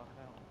bitch. Oh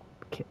hell.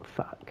 Okay,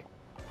 fuck.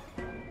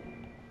 I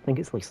think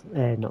it's Lisa.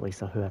 Not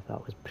Lisa, whoever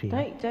that was.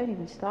 Priya. Don't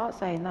even start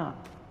saying that.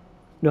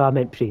 No, I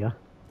meant Priya.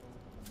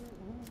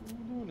 Who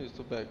doing this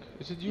to back?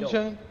 Is it you,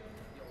 Chan?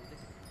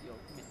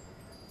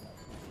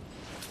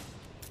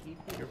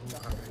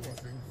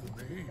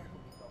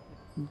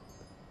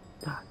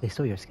 Ah, they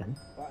saw your skin.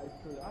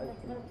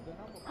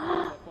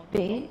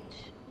 Bitch.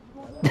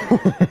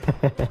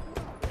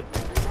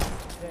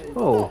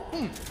 Oh.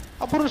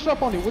 I put a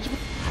strap on you. What you?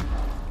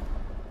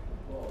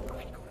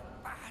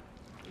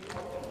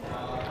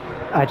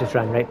 I just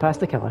ran right past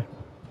the killer.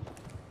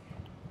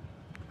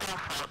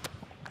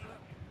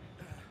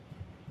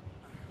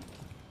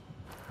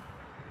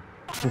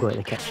 I'm going to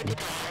the kitchen.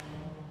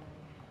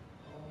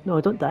 No,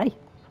 don't die.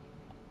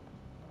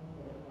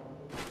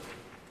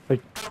 Or...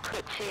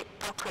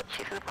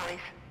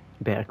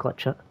 Better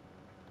clutch it,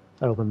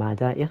 or I'll be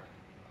mad at you.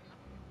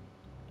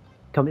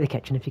 Come to the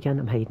kitchen if you can,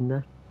 I'm hiding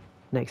there.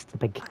 Next to the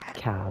big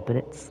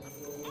cabinets.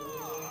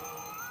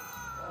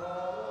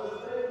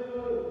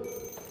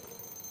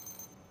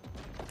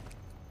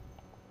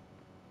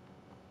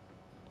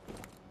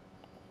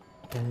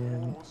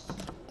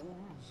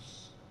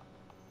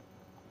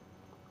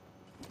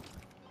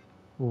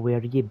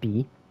 Where you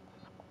be?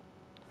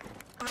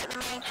 I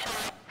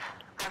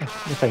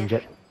found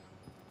it.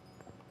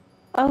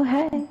 Oh,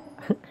 hey.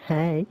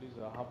 Hey.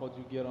 Lisa, how about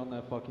you get on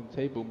that fucking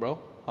table, bro?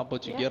 How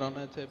about you get on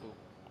that table?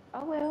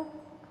 I will.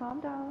 Calm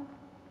down.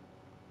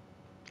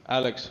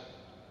 Alex.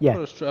 Yeah.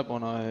 Put a strap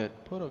on her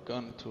head. Put a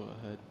gun to her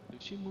head.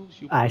 If she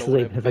moves, you I blow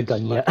actually that don't have a bitch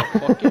gun like yet. a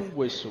fucking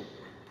whistle.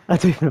 I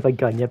don't even have a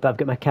gun yet, but I've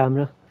got my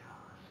camera.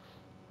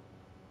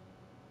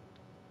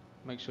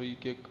 Make sure you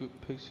get good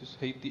pictures,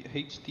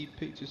 HD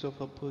pictures of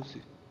her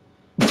pussy.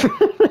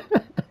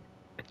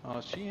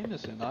 She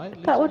innocent,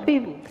 alright? That would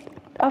be.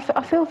 I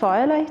feel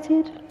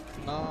violated.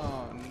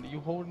 Nah, you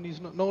holding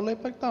these. No, lay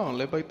back down,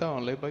 lay back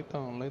down, lay back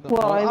down, lay down.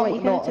 Why? No, What are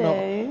you gonna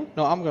do?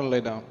 No, I'm gonna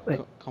lay down. Wait.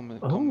 Come and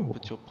Oh.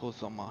 put your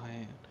puss on my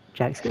hand.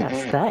 Jack's got a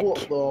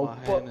stick. My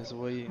hand is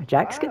waiting.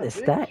 Jack's got the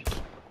stick.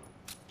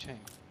 Chang,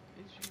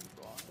 it's you,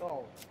 bro.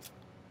 No.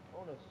 I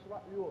wanna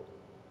slap you up.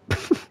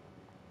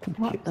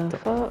 What the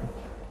fuck?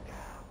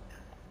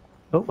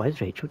 Oh, why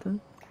is Rachel down?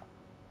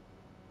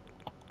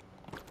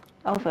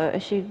 Alpha,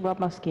 has she rubbed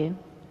my skin?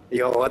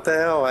 Yo, what the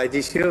hell? Why'd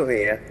you shoot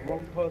me?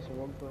 One person,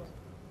 one person.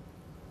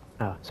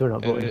 Oh, so we're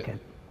not voting again.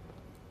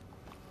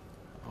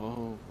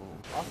 Oh.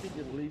 I think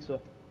it's Lisa.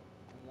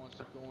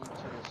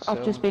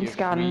 I've just been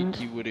scanned.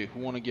 Freaky with it. Who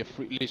wanna get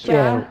free? Lisa,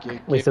 Yeah,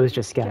 Lisa was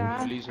just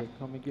scanned. Lisa,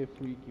 come and get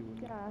freaky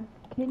with me.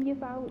 Can you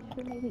vouch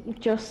for me that You've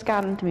just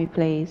scanned me,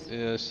 please.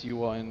 Yes,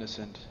 you are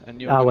innocent,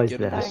 and you're I gonna was get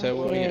there. upset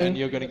with me, Thank you. and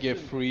you're gonna get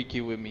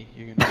freaky with me.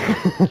 You're gonna get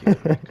freaky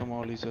with me. Come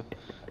on, Lisa.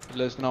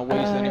 Let's not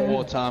waste any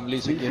more time.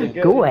 Lisa, get in.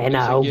 Go in Lisa,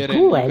 now, get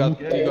go in.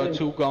 in. You got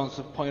 2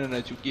 guns pointing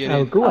at you. Get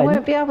Oh, in. go I in.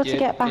 won't be able to Get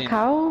get back in.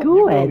 out.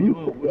 Go in.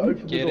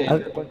 Get in.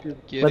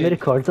 Get Let me in.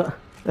 record it.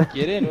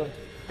 Get in.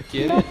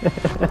 Get in.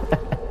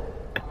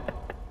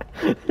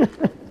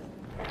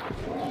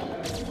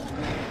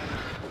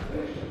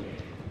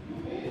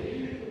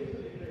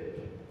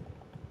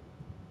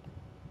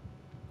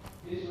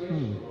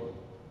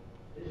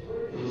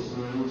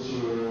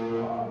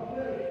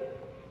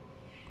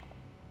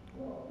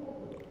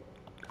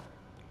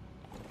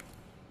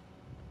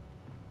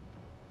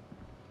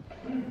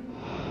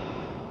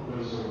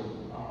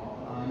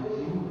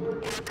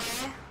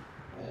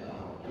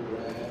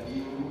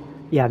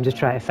 Yeah, I'm just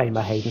trying to find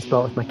my hiding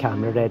spot with my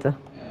camera ready.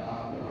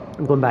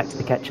 I'm going back to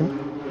the kitchen.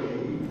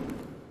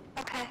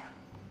 Okay.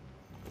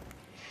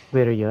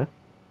 Where are you?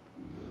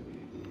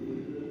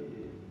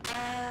 Do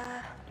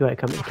you want to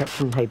come to the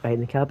kitchen and hide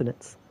behind the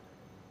cabinets?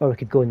 Or we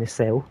could go in the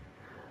cell.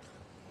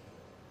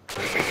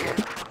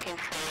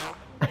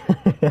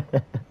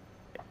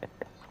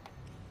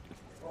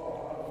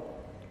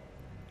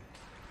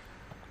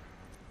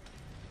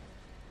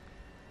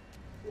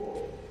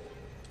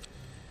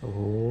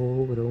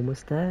 Oh, we're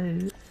almost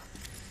out.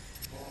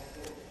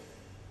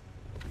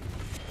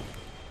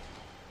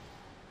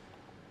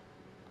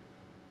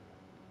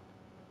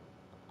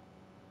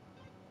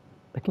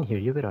 I can hear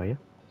you, where are you?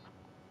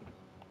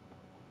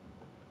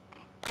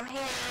 I'm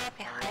here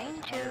behind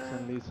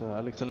you.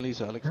 Alex and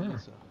Lisa.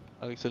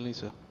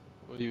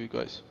 Where are you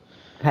guys?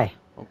 Hey.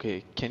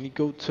 Okay, can you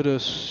go to the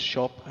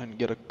shop and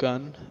get a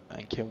gun,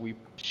 and can we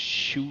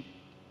shoot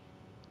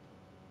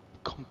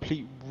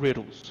complete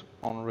riddles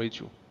on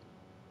Rachel?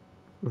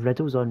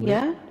 Riddles on me?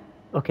 Yeah?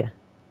 Okay.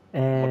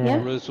 I'm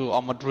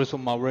gonna drizzle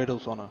my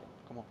riddles on her.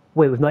 Come on.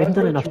 Wait, we've not even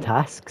done enough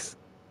tasks.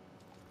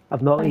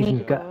 I've not I need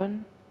even got...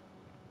 one.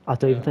 I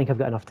don't even think I've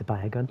got enough to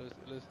buy a gun.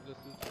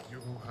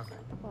 You have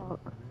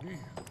me.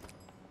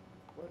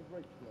 Where's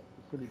Rachel at?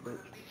 The silly bitch.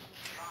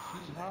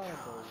 She's high,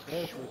 bro.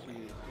 That's where she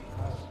is. She's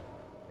high.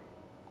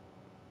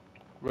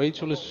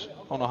 Rachel is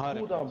on a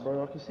hiding. Cool down,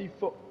 bro. I can see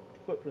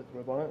footprints,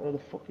 bro, but I don't know the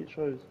fuck it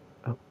shows.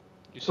 Oh,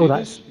 You see oh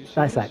this? that's You see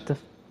that's this? active.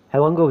 How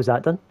long ago was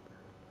that done?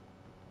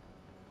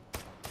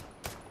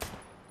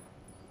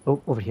 Oh,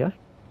 over here.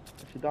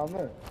 Is she down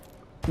there?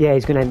 Yeah,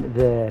 he's going into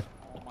the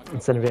Oh my God,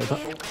 incinerator so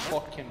bit.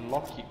 fucking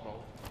lucky, bro.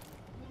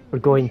 We're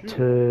going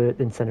to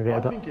the incinerator I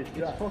bit. think it's It's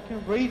Jack.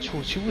 fucking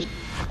Rachel. She was.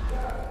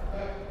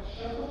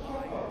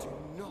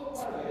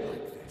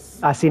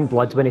 I seen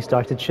blood when he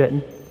started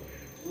shooting.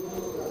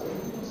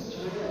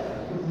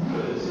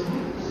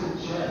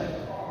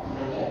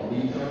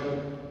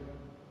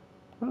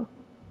 Oh.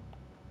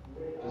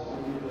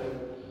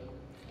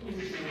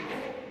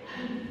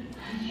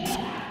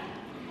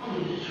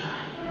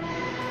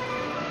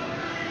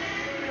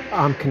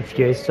 I'm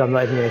confused, so I'm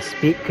not even going to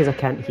speak because I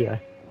can't hear.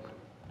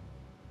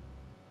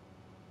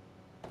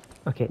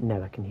 Okay,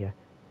 now I can hear.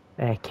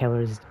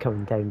 Killer's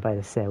coming down by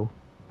the cell.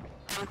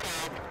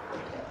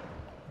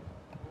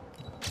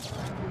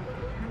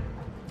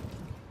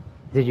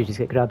 Did you just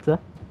get grabbed there?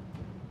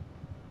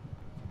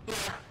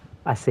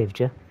 I saved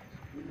you.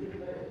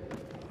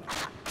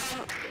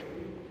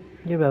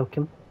 You're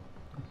welcome.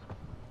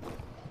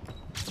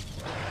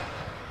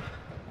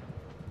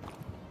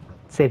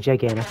 Saved you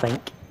again, I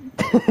think.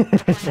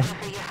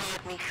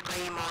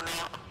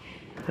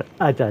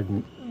 I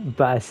didn't,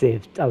 but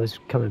I was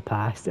coming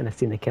past and I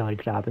seen the killer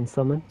grabbing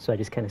someone, so I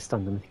just kind of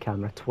stunned him with the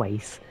camera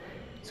twice.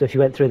 So if you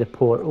went through the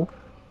portal,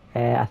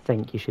 I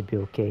think you should be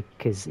okay,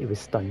 because he was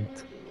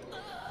stunned.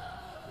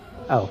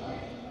 Oh.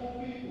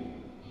 I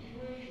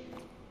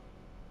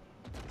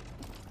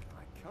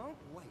can't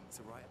wait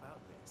to write about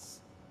this.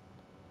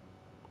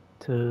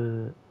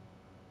 Two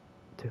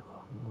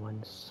on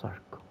one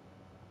circle.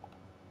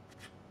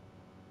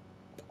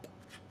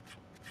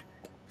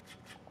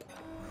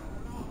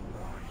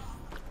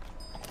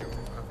 You don't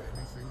have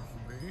anything for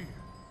me.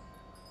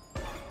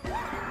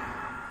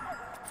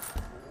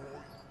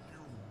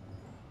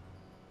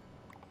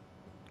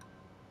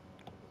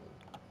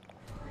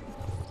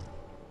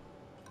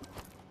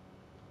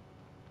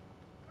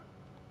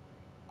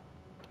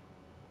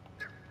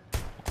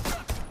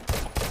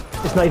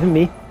 It's not even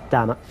me.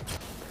 Damn it.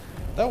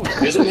 That was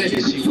such an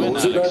easy win,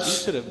 Alex. You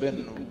should have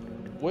been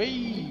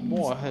way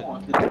more ahead.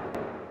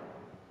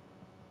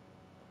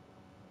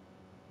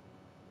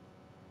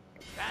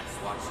 That's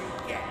what you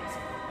get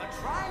for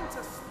trying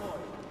to spoil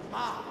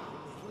my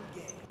little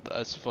game.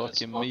 That's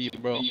fucking me,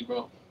 bro.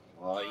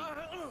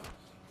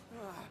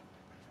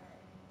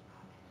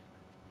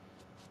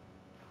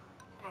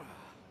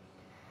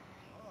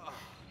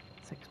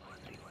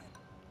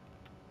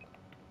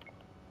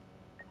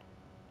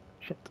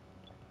 Shit.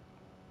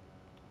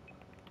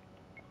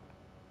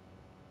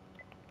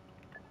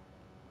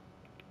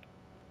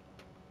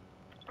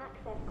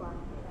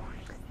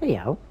 Hey,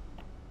 Al.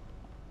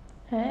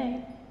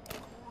 Hey.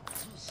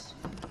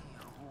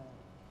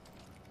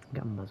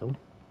 Got a muzzle.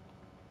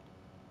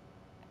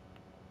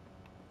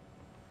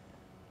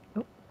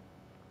 Oh.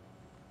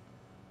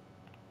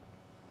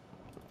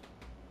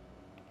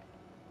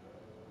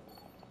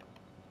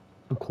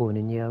 I'm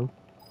cloning you.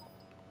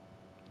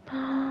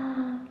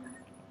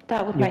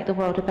 That would make the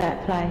world a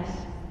better place.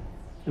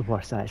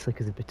 Worse, actually,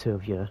 because of the two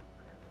of you. And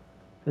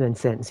then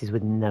sentences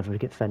would never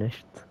get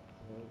finished.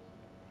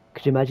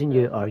 Could you imagine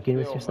you arguing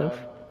with yourself?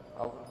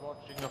 I was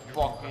watching a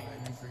fucking...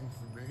 Anything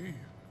for me?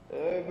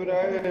 But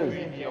I is.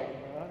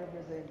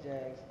 100%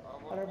 Jags.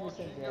 100%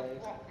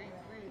 Jags.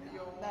 You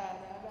don't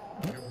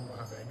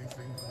have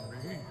anything for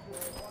me?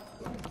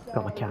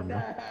 Got my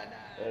camera.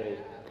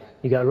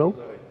 You got a roll?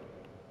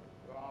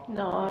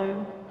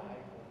 No.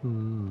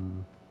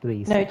 The way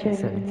you No, said it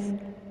genuinely.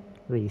 sounds.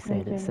 The way you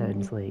said No, it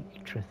sounds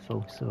like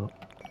truthful, so.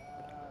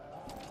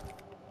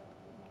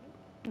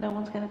 No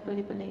one's gonna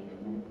fully believe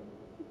me.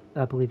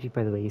 I believe you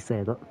by the way you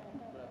said it.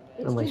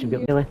 Unless you've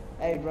got really.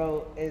 Hey,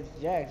 bro, it's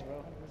Jags,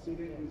 bro.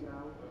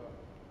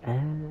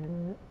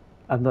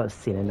 I've not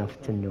seen enough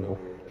to know.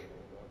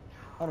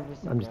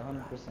 100%, I'm bro. just,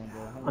 100%,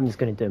 bro. I'm just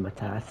gonna do my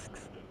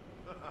tasks.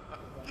 I'm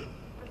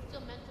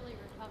still mentally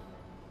recovering.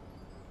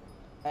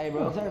 Hey,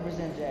 bro, it's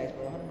 100% Jags,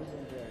 bro.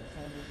 100% Jags.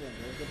 100%,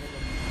 bro.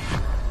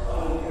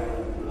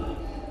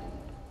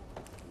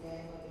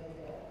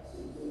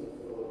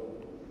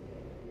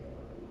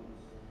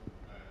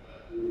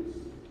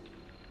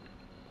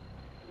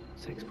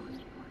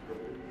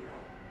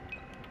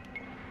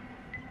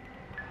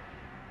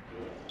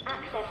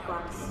 Access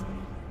grants.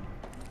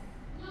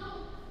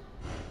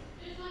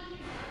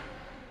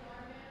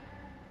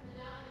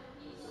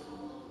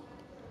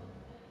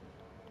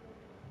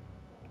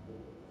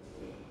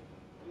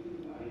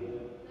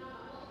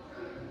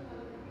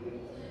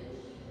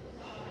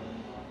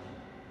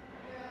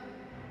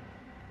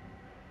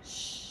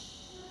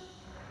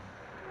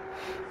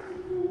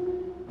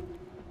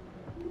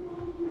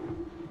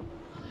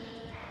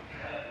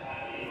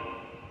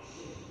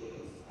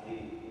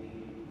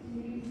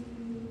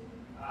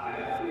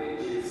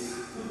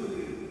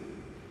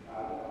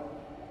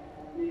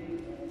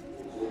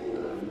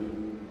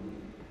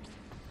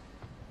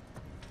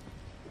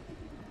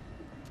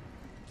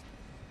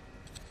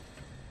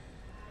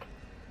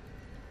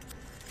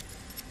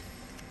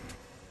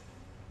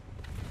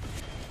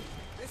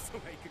 This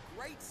will make a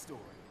great story.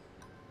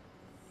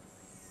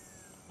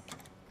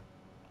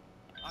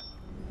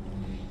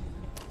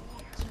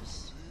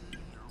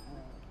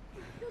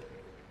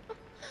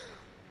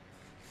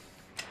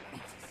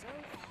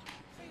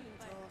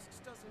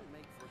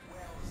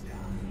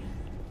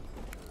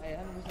 Hey,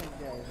 100%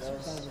 Jags, bro.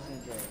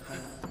 100% Jags.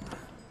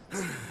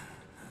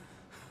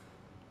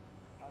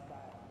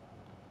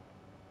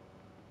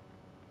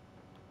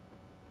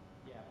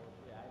 Yeah,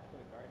 bullshit. I put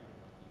a guardian.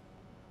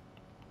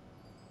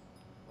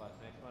 Watch,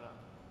 next one up.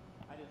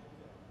 I just do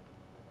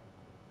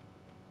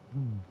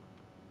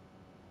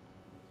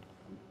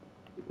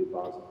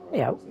that.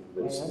 Hey, Al.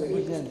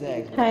 100%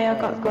 Jags, bro. Hey, I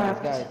got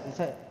grabbed. Guys,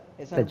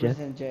 it's Did ya?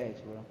 100%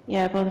 Jags, bro.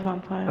 Yeah, by the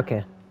vampire.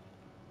 Okay.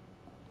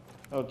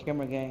 Oh,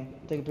 camera gang,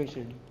 take a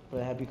picture for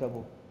the happy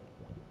couple.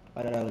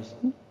 $5.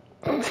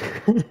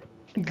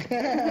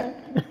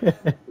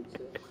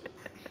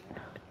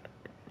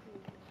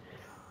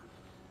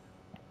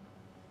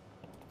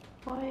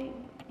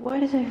 Why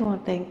does everyone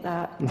think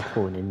that? I'm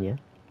phoning you.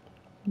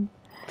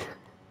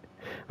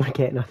 We're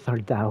getting a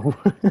third owl.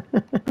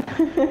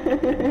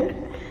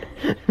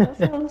 That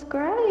sounds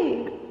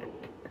great.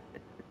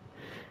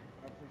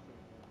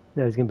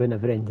 There's going to be a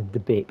never-ending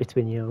debate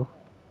between you all.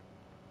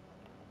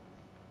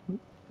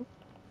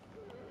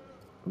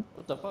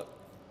 What the fuck?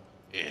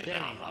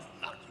 Yeah, I'm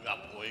knock you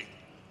out, boy.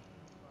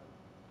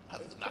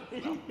 I'm knock you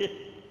out. You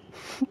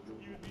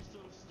would be so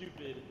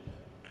stupid.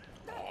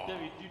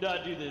 Debbie, do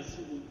not do this.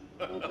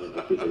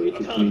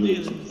 Don't do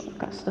this.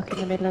 Got stuck in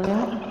the middle of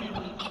that.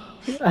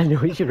 I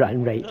know you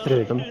ran right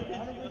through them.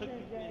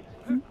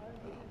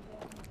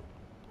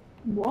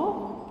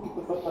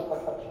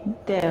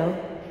 What? Dale.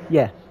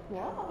 Yeah.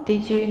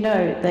 Did you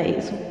know that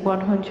it's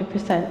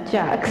 100%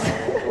 Jax? Is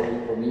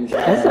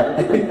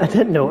it? I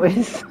didn't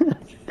notice.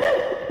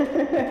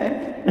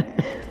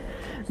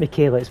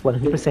 Michaela, it's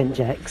 100%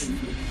 Jax.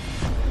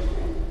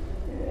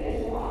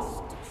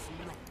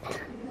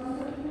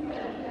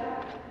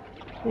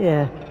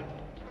 Yeah.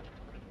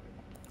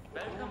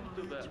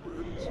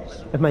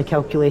 If my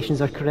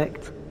calculations are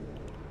correct.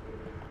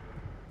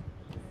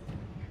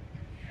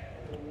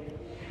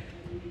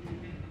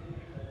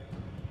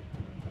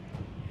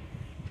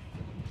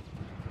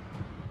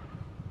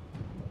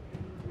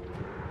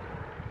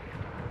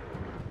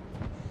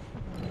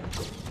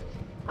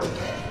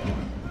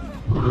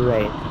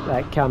 Right,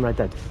 that camera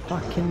did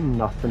fucking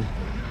nothing.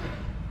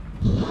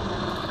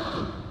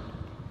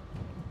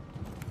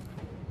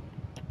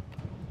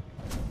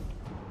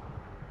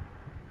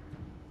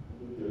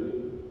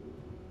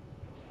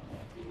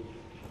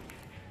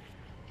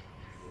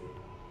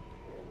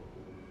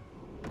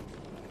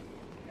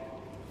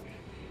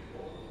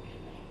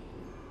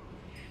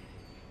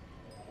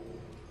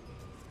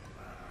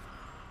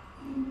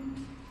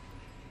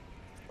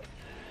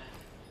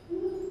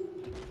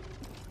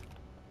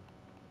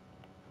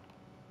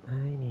 I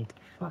need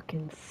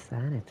fucking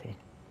sanity.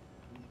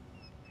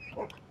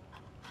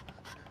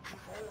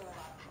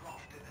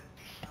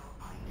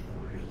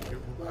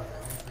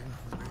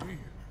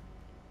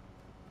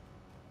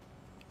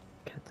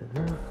 Can't do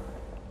that.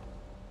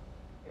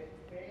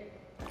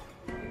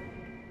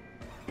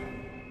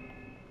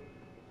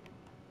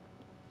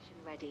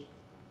 Ready.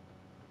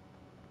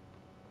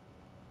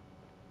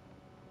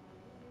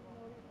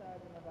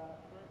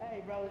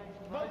 Hey, bro,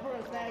 vote for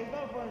us, Snags.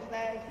 Vote for us,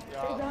 Snags. It's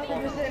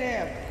 100%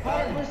 him.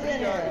 100%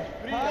 him.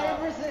 100%.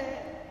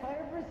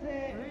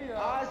 100%.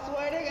 I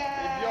swear to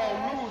God. If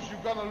y'all lose,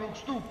 you're gonna look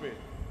stupid.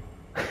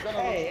 You're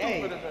gonna look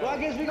stupid as hell. Well, I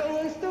guess we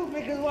gonna look stupid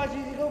because watch,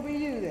 it's gonna be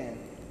you then.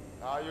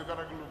 Nah, you're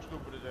gonna look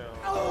stupid as hell.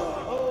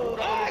 Oh,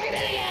 get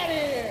that out of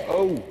here!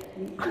 Oh!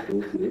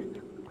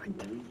 What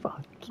the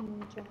fuck?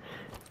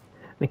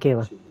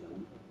 Michaela.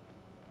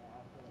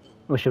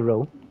 What's your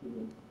role?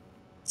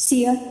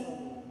 Sia.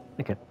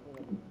 Okay.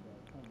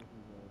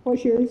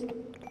 What's yours?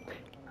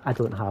 I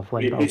don't have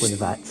one, but I'll go in the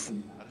vats.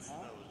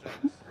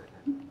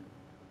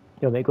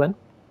 You want me to go in?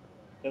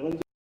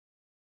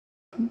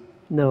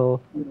 No.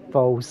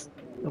 Balls.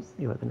 Oh,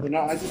 you want We're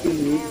not actually doing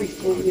the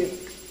road yet.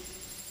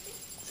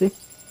 See?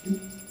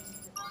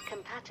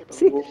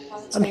 See?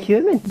 I'm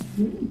human.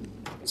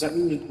 Does that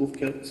mean you're both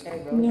kids?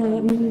 No,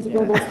 that means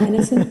we're both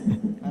innocent.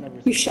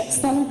 You shit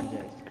stunner.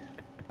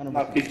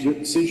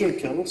 It says you're a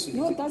killer, so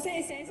No, it doesn't.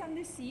 It says I'm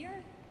the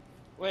seer.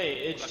 Wait,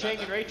 it's Chang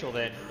and Rachel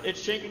then.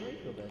 It's Chang and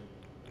Rachel then.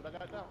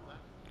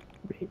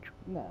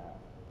 Nah.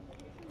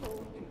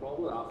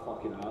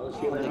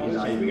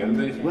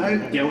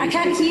 I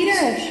can't hear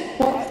her.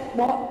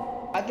 What?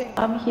 I think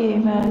I'm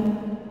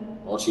human.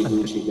 Oh, she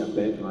knows she got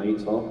bed, right?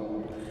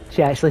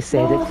 She actually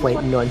said it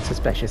quite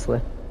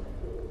non-suspiciously.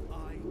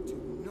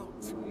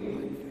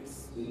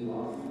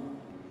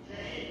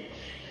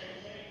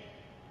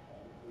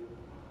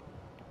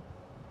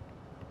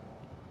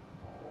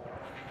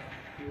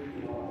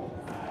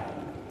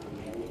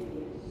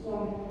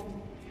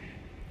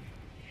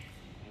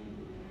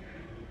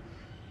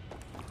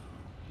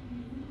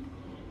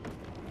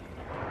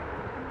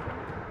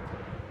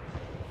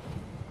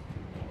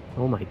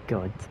 Oh my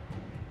god.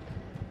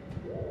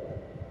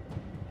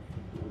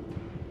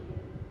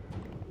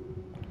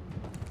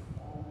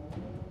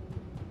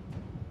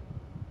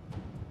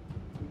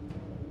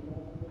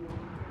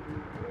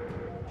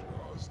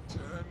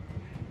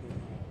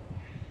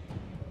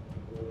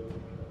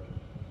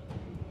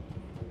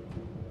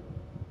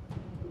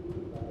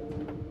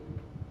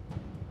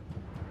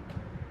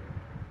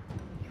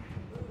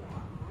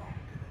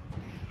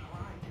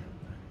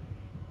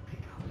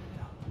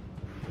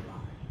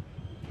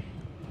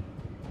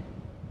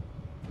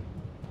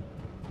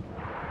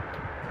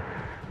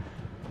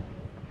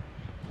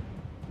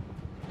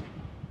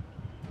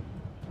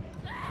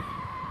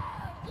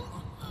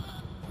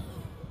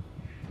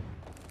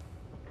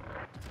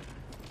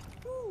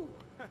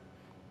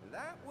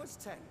 That was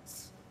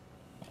tense.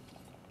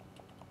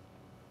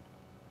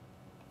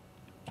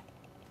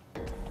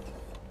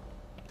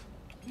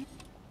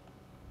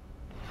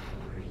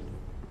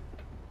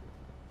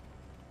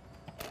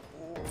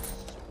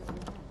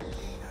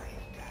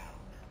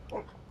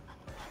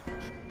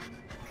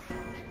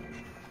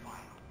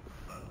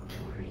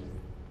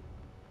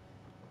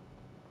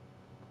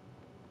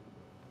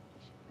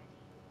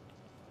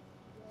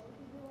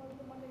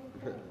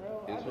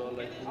 It's all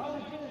like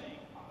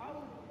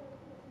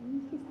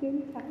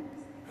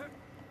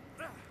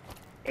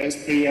It's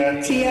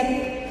Priya.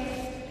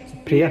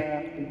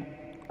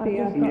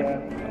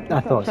 Priya?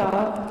 I thought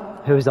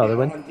so. Who was the other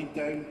one?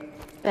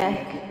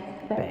 Beck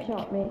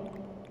shot me.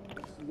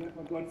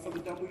 We're going for the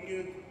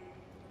W.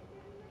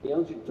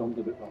 Girl just jumped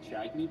a bit with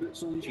shaggy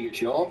boots on, she got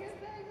shot.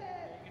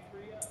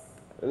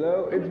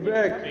 Hello, it's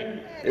Beck.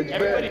 It's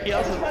Everybody Beck.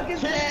 else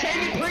is just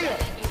Chang and Priya.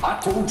 I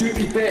told you it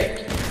was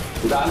Beck.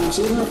 Did I not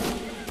say that?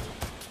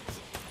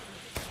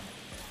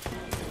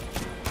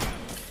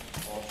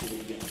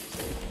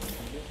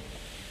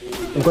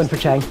 I'm going for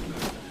Chang.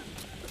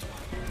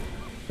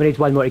 We need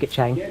one more to get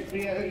Chang.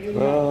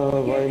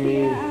 Oh, why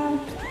me?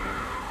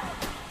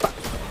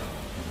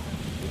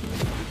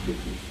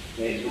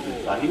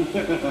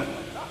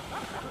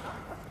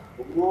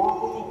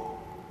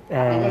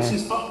 This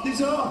is fucked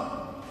this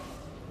up.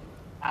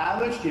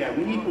 Alice, yeah,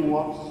 we need to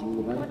walk.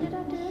 What did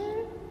I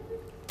do?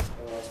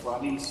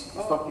 Bunnies.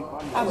 Fucking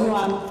bunnies.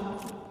 Everyone.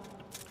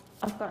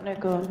 I've got no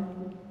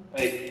gun.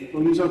 Hey,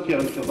 we'll use our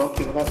kill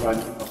that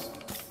run.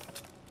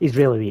 He's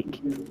really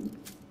weak.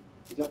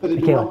 He's up at the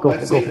Michaela, door. go for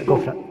it, go for it, go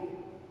for it.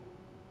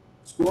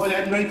 Go on,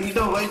 then, right, you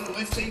know, right,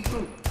 left side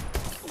through.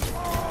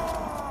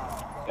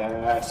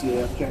 Yeah, see,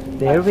 I'm trying to.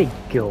 There we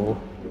go.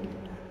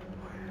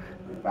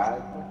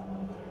 Bad.